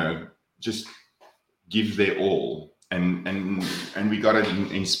just give their all. And we got it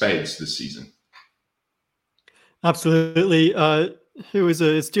in spades this season. Absolutely. Who is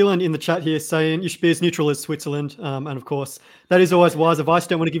Dylan in the chat here saying you should be as neutral as Switzerland, and of course that is always wise advice.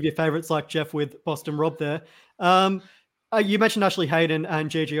 Don't want to give you favorites like Jeff with Boston Rob there. You mentioned Ashley Hayden and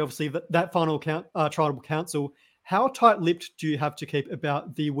Gigi, obviously that final tribal council. How tight-lipped do you have to keep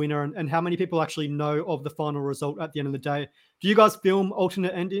about the winner, and how many people actually know of the final result at the end of the day? Do you guys film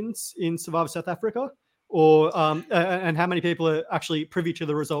alternate endings in Survivor South Africa? Or and how many people are actually privy to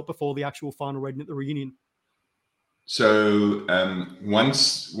the result before the actual final reunion? So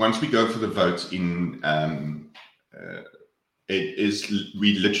once we go for the vote in,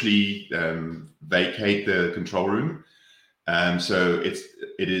 we literally vacate the control room. So it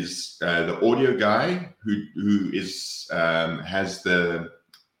is the audio guy who has the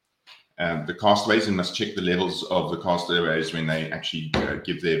castaways and must check the levels of the castaways when they actually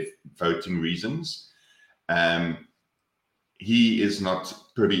give their voting reasons. He is not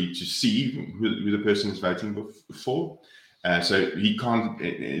privy to see who the person is voting for. So he can't.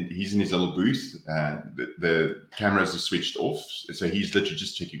 He's in his little booth. The cameras are switched off, so he's literally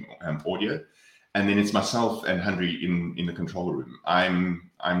just checking audio. And then it's myself and Henry in the control room.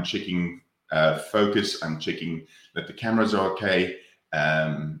 I'm checking focus. I'm checking that the cameras are okay.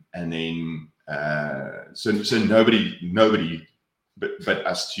 And then so nobody but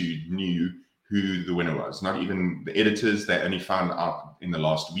us two knew who the winner was. Not even the editors. They only found out in the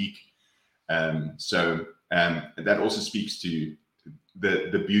last week. So that also speaks to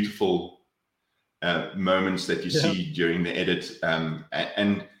the beautiful moments that you see during the edit.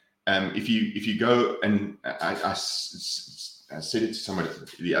 And if you go, and I said it to somebody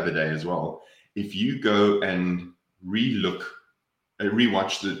the other day as well, if you go and rewatch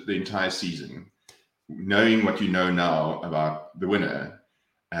the entire season, knowing what you know now about the winner,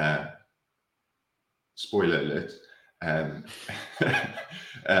 spoiler alert,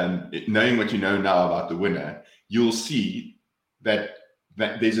 knowing what you know now about the winner, you'll see that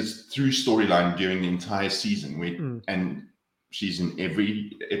there's a through storyline during the entire season and she's in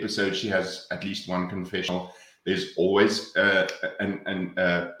every episode. She has at least one confessional. There's always a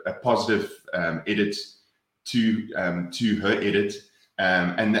positive edit to her edit,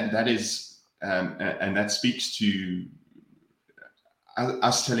 and that speaks to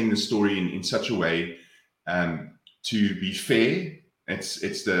us telling the story in such a way to be fair.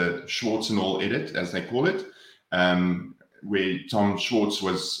 It's the Schwartz and all edit, as they call it, where Tom Schwartz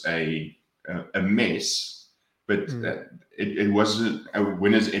was a mess, but it wasn't a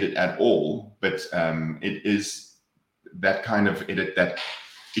winner's edit at all. But it is that kind of edit that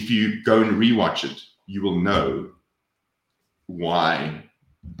if you go and rewatch it, you will know why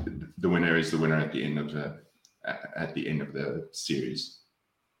the winner is the winner at the end of the series.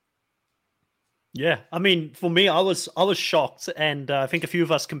 Yeah, I mean, for me, I was shocked, and I think a few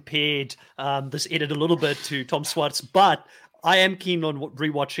of us compared this edit a little bit to Tom Schwartz, but I am keen on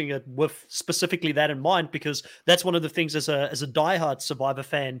rewatching it with specifically that in mind, because that's one of the things as a diehard Survivor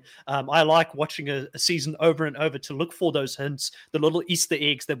fan. I like watching a season over and over to look for those hints, the little Easter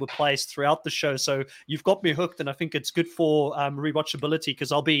eggs that were placed throughout the show. So you've got me hooked, and I think it's good for rewatchability,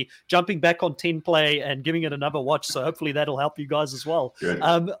 because I'll be jumping back on 10 Play and giving it another watch. So hopefully that'll help you guys as well.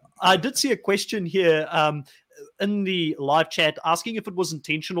 I did see a question here in the live chat asking if it was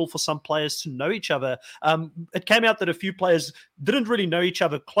intentional for some players to know each other. It came out that a few players didn't really know each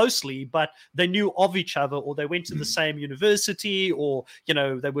other closely, but they knew of each other, or they went to the same university, or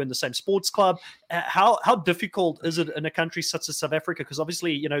they were in the same sports club. How difficult is it in a country such as South Africa? Because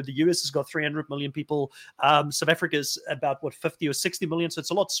obviously, the US has got 300 million people. South Africa is about 50 or 60 million, so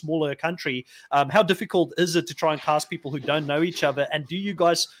it's a lot smaller country. How difficult is it to try and cast people who don't know each other? And do you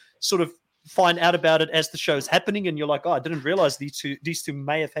guys sort of find out about it as the show's happening, and you're like, I didn't realize these two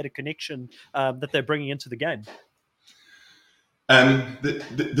may have had a connection that they're bringing into the game?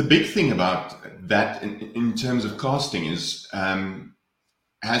 The big thing about that in terms of casting is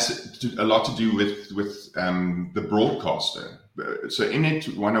has a lot to do with the broadcaster. So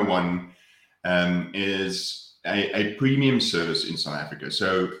Mnet 101 is a premium service in South Africa.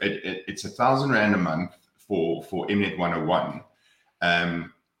 So it's 1,000 Rand a month for Mnet 101.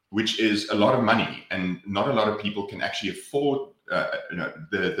 Which is a lot of money, and not a lot of people can actually afford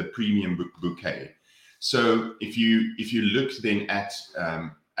the premium bouquet. So if you look then at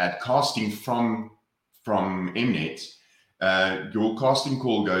casting from Mnet, your casting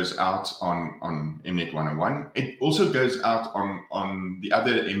call goes out on Mnet 101. It also goes out on the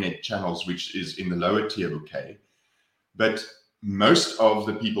other Mnet channels, which is in the lower tier bouquet. But most of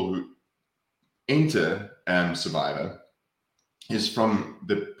the people who enter Survivor is from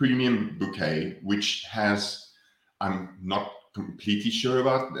the premium bouquet, which has, I'm not completely sure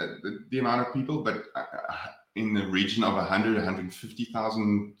about the amount of people, but in the region of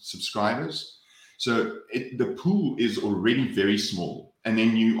 150,000 subscribers. So the pool is already very small. And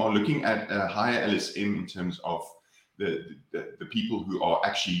then you are looking at a higher LSM in terms of the people who are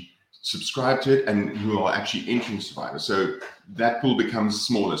actually subscribed to it and who are actually entering Survivor. So that pool becomes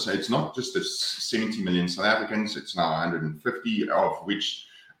smaller. So it's not just the 70 million South Africans, it's now 150, of which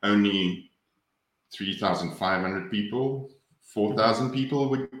only 3,500 people, 4,000 people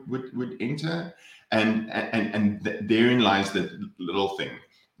would enter. And therein lies the little thing.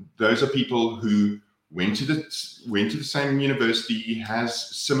 Those are people who went to the same university,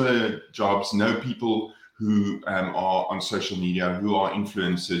 has similar jobs, know people who are on social media, who are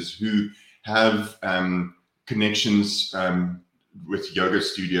influencers, who have connections with yoga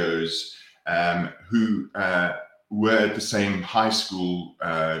studios, who were at the same high school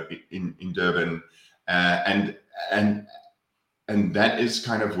in Durban, and that is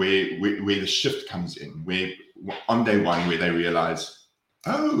kind of where the shift comes in, where on day one where they realize,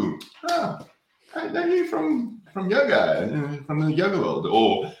 I know you from yoga, from the yoga world,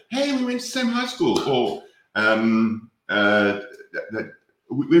 or hey, we went to the same high school, or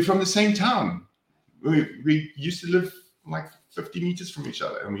we're from the same town. We used to live like 50 meters from each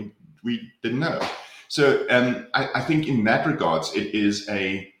other, and we didn't know. So I think in that regards, it is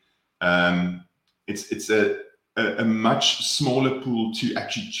it's a much smaller pool to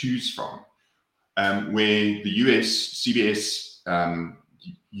actually choose from. Where the US CBS,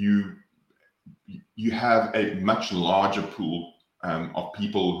 you have a much larger pool of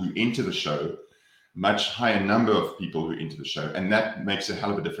people who enter the show, much higher number of people who enter the show, and that makes a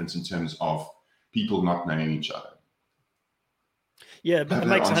hell of a difference in terms of people not knowing each other. Yeah, but it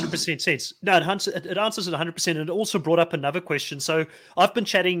makes 100% sense. No, it answers it 100%. And it also brought up another question. So I've been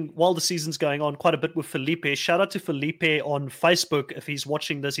chatting while the season's going on quite a bit with Felipe. Shout out to Felipe on Facebook. If he's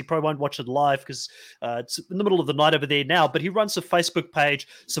watching this, he probably won't watch it live because it's in the middle of the night over there now. But he runs a Facebook page,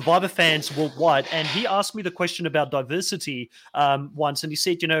 Survivor Fans Worldwide. And he asked me the question about diversity once. And he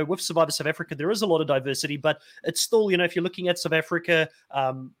said, with Survivor South Africa, there is a lot of diversity, but it's still, if you're looking at South Africa,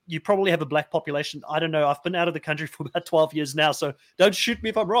 you probably have a black population. I don't know. I've been out of the country for about 12 years now. So don't shoot me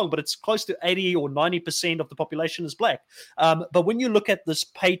if I'm wrong, but it's close to 80 or 90% of the population is black. But when you look at this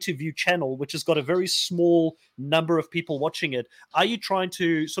pay-to-view channel, which has got a very small number of people watching it, are you trying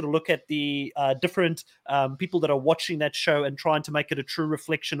to sort of look at the different people that are watching that show and trying to make it a true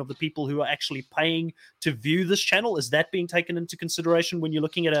reflection of the people who are actually paying to view this channel? Is that being taken into consideration when you're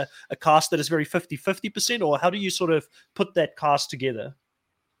looking at a cast that is very 50%, or how do you sort of put that cast together?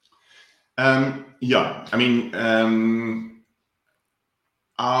 Yeah, I mean,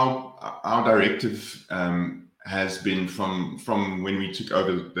 our directive has been from when we took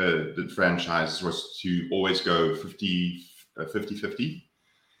over the franchise was to always go 50-50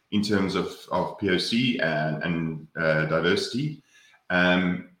 in terms of POC and diversity,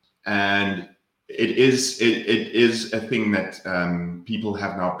 and it is a thing that people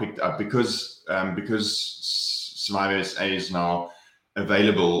have now picked up because Survivor SA is now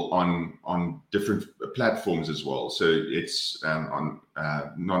available on different platforms as well. So it's on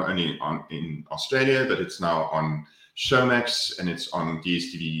not only in Australia, but it's now on Showmax and it's on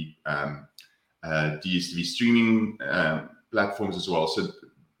DSTV streaming platforms as well. So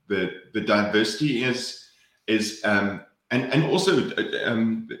the diversity is and also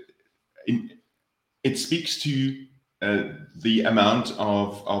it speaks to the amount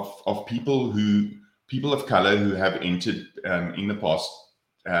of people of color who have entered in the past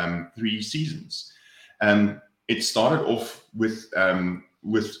 3 seasons. It started off with a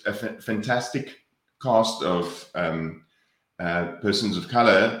fantastic cast of persons of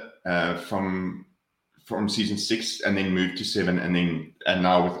color from season 6, and then moved to 7, and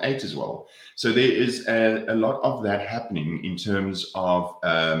now with 8 as well. So there is a lot of that happening in terms of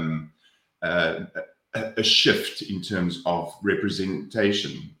a shift in terms of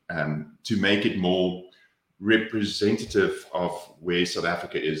representation, to make it more representative of where South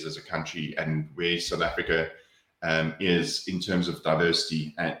Africa is as a country and where South Africa is in terms of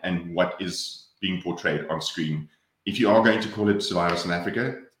diversity and what is being portrayed on screen. If you are going to call it Survivor South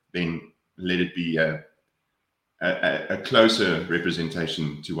Africa, then let it be a closer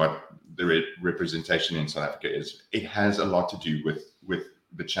representation to what the representation in South Africa is. It has a lot to do with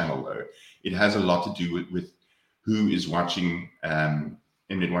the channel, though. It has a lot to do with who is watching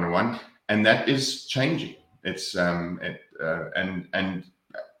Mnet 101, and that is changing. It's and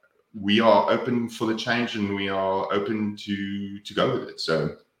we are open for the change, and we are open to go with it.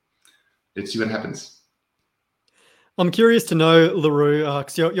 So let's see what happens. I'm curious to know, Leroux,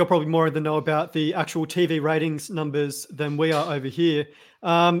 because you're probably more in the know about the actual TV ratings numbers than we are over here.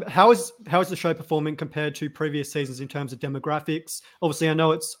 How is the show performing compared to previous seasons in terms of demographics? Obviously, I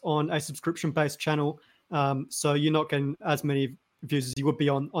know it's on a subscription-based channel, so you're not getting as many views as you would be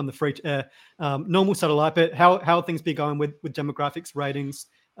on the free-to-air normal satellite. But how have things been going with demographics, ratings,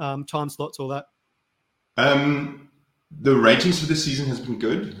 time slots, all that? The ratings for this season has been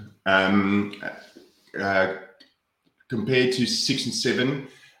good. Compared to 6 and 7,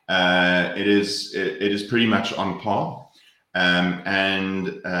 it is pretty much on par,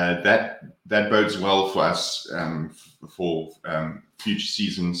 and that bodes well for us for future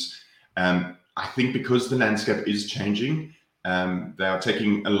seasons. I think because the landscape is changing, they are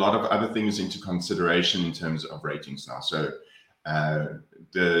taking a lot of other things into consideration in terms of ratings now. So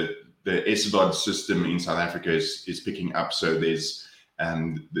the SVOD system in South Africa is picking up. So there's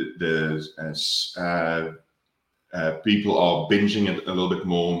people are binging it a little bit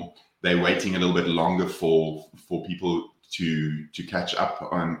more. They're waiting a little bit longer for people to catch up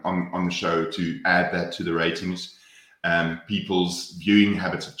on the show, to add that to the ratings. People's viewing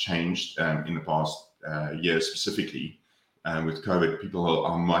habits have changed in the past year specifically. With COVID, people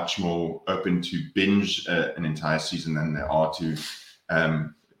are much more open to binge an entire season than they are to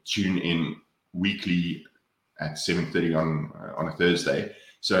tune in weekly at 7:30 on a Thursday.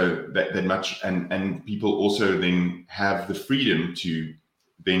 So that much, and people also then have the freedom to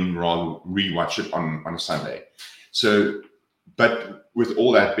then rather rewatch it on a Sunday. So, but with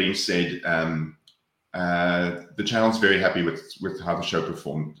all that being said, the channel's very happy with how the show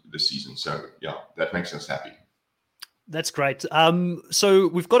performed this season. So yeah, that makes us happy. That's great. So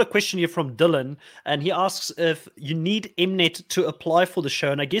we've got a question here from Dylan, and he asks if you need Mnet to apply for the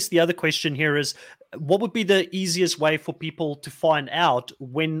show. And I guess the other question here is, what would be the easiest way for people to find out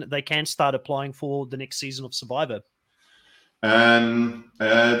when they can start applying for the next season of Survivor? You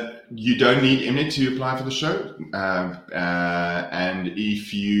don't need Mnet to apply for the show. And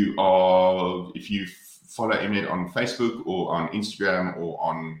if you follow Mnet on Facebook or on Instagram or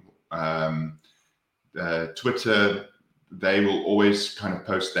on Twitter, they will always kind of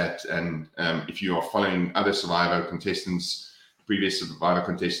post that. And if you are following other Survivor contestants, previous Survivor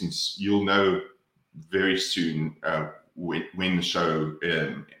contestants, you'll know very soon when the show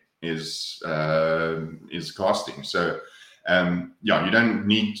is casting. So yeah, you don't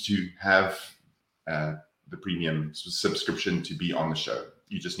need to have the premium subscription to be on the show.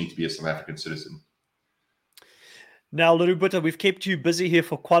 You just need to be a South African citizen. Now, Lerubutta, we've kept you busy here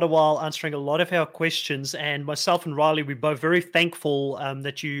for quite a while answering a lot of our questions, and myself and Riley, we're both very thankful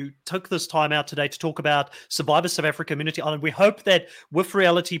that you took this time out today to talk about Survivor South Africa Immunity Island. We hope that with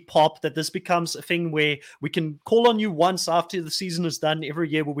Reality Pop, that this becomes a thing where we can call on you once after the season is done every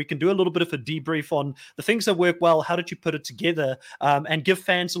year, where we can do a little bit of a debrief on the things that work well, how did you put it together, and give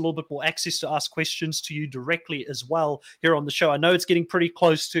fans a little bit more access to ask questions to you directly as well here on the show. I know it's getting pretty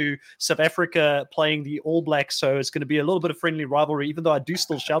close to South Africa playing the All Blacks, so it's going to be a little bit of friendly rivalry, even though I do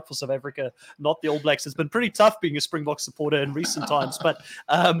still shout for South Africa, not the All Blacks. It's been pretty tough being a Springbok supporter in recent times. But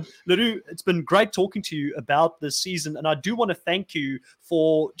Leroux, it's been great talking to you about this season, and I do want to thank you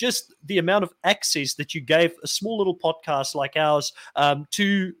for just the amount of access that you gave a small little podcast like ours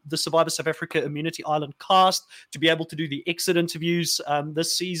to the Survivor South Africa Immunity Island cast, to be able to do the exit interviews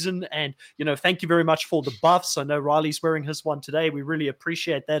this season. And, you know, thank you very much for the buffs. I know Riley's wearing his one today. We really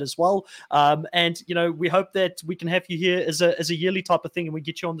appreciate that as well. And, you know, we hope that we can have you here as a yearly type of thing, and we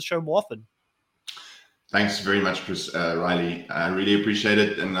get you on the show more often. Thanks very much, Chris, Riley. I really appreciate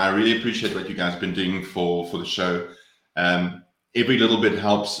it, and I really appreciate what you guys have been doing for the show. Every little bit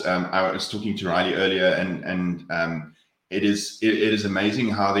helps. I was talking to Riley earlier, and it is amazing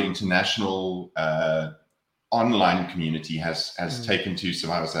how the international online community has taken to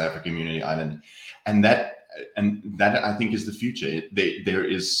Survivor South Africa Immunity Island, and that I think is the future. There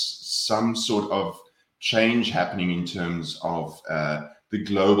is some sort of change happening in terms of the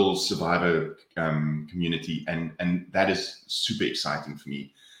global Survivor community, and that is super exciting for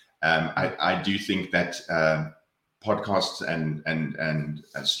me. I do think that podcasts and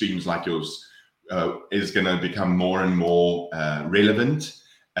streams like yours is going to become more and more relevant,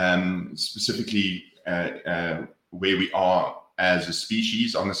 specifically where we are as a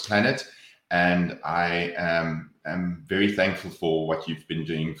species on this planet. And I am very thankful for what you've been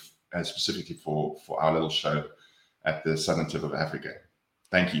doing, specifically for our little show at the southern tip of Africa.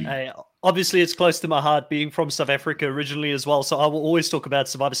 Thank you. Hey, obviously, it's close to my heart, being from South Africa originally as well. So I will always talk about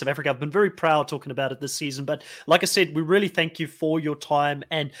Survivor South Africa. I've been very proud talking about it this season. But like I said, we really thank you for your time.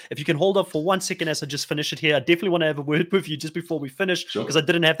 And if you can hold up for 1 second as I just finish it here, I definitely want to have a word with you just before we finish, because I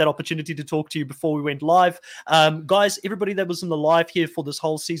didn't have that opportunity to talk to you before we went live. Guys, everybody that was in the live here for this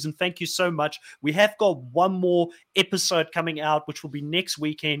whole season, thank you so much. We have got one more episode coming out, which will be next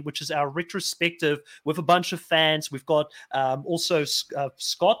weekend, which is our retrospective with a bunch of fans. We've got also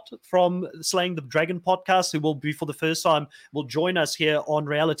Scott from Slaying the Dragon podcast, who will be for the first time, will join us here on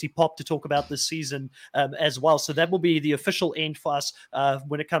Reality Pop to talk about this season as well. So that will be the official end for us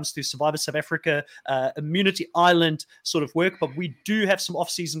when it comes to Survivor South Africa Immunity Island sort of work. But we do have some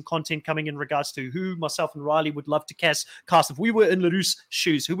off-season content coming in regards to who myself and Riley would love to cast. If we were in Leroux's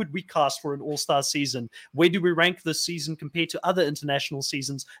shoes, who would we cast for an all-star season? Where do we rank this season compared to other international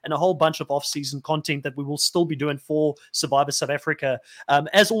seasons? And a whole bunch of off-season content that we will still be doing for Survivor South Africa.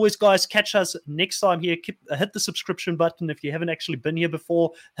 As always, guys, catch us next time here. Hit the subscription button if you haven't actually been here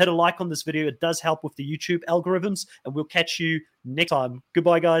before. Hit a like on this video. It does help with the YouTube algorithms, and we'll catch you next time.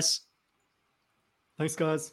 Goodbye, guys. Thanks, guys.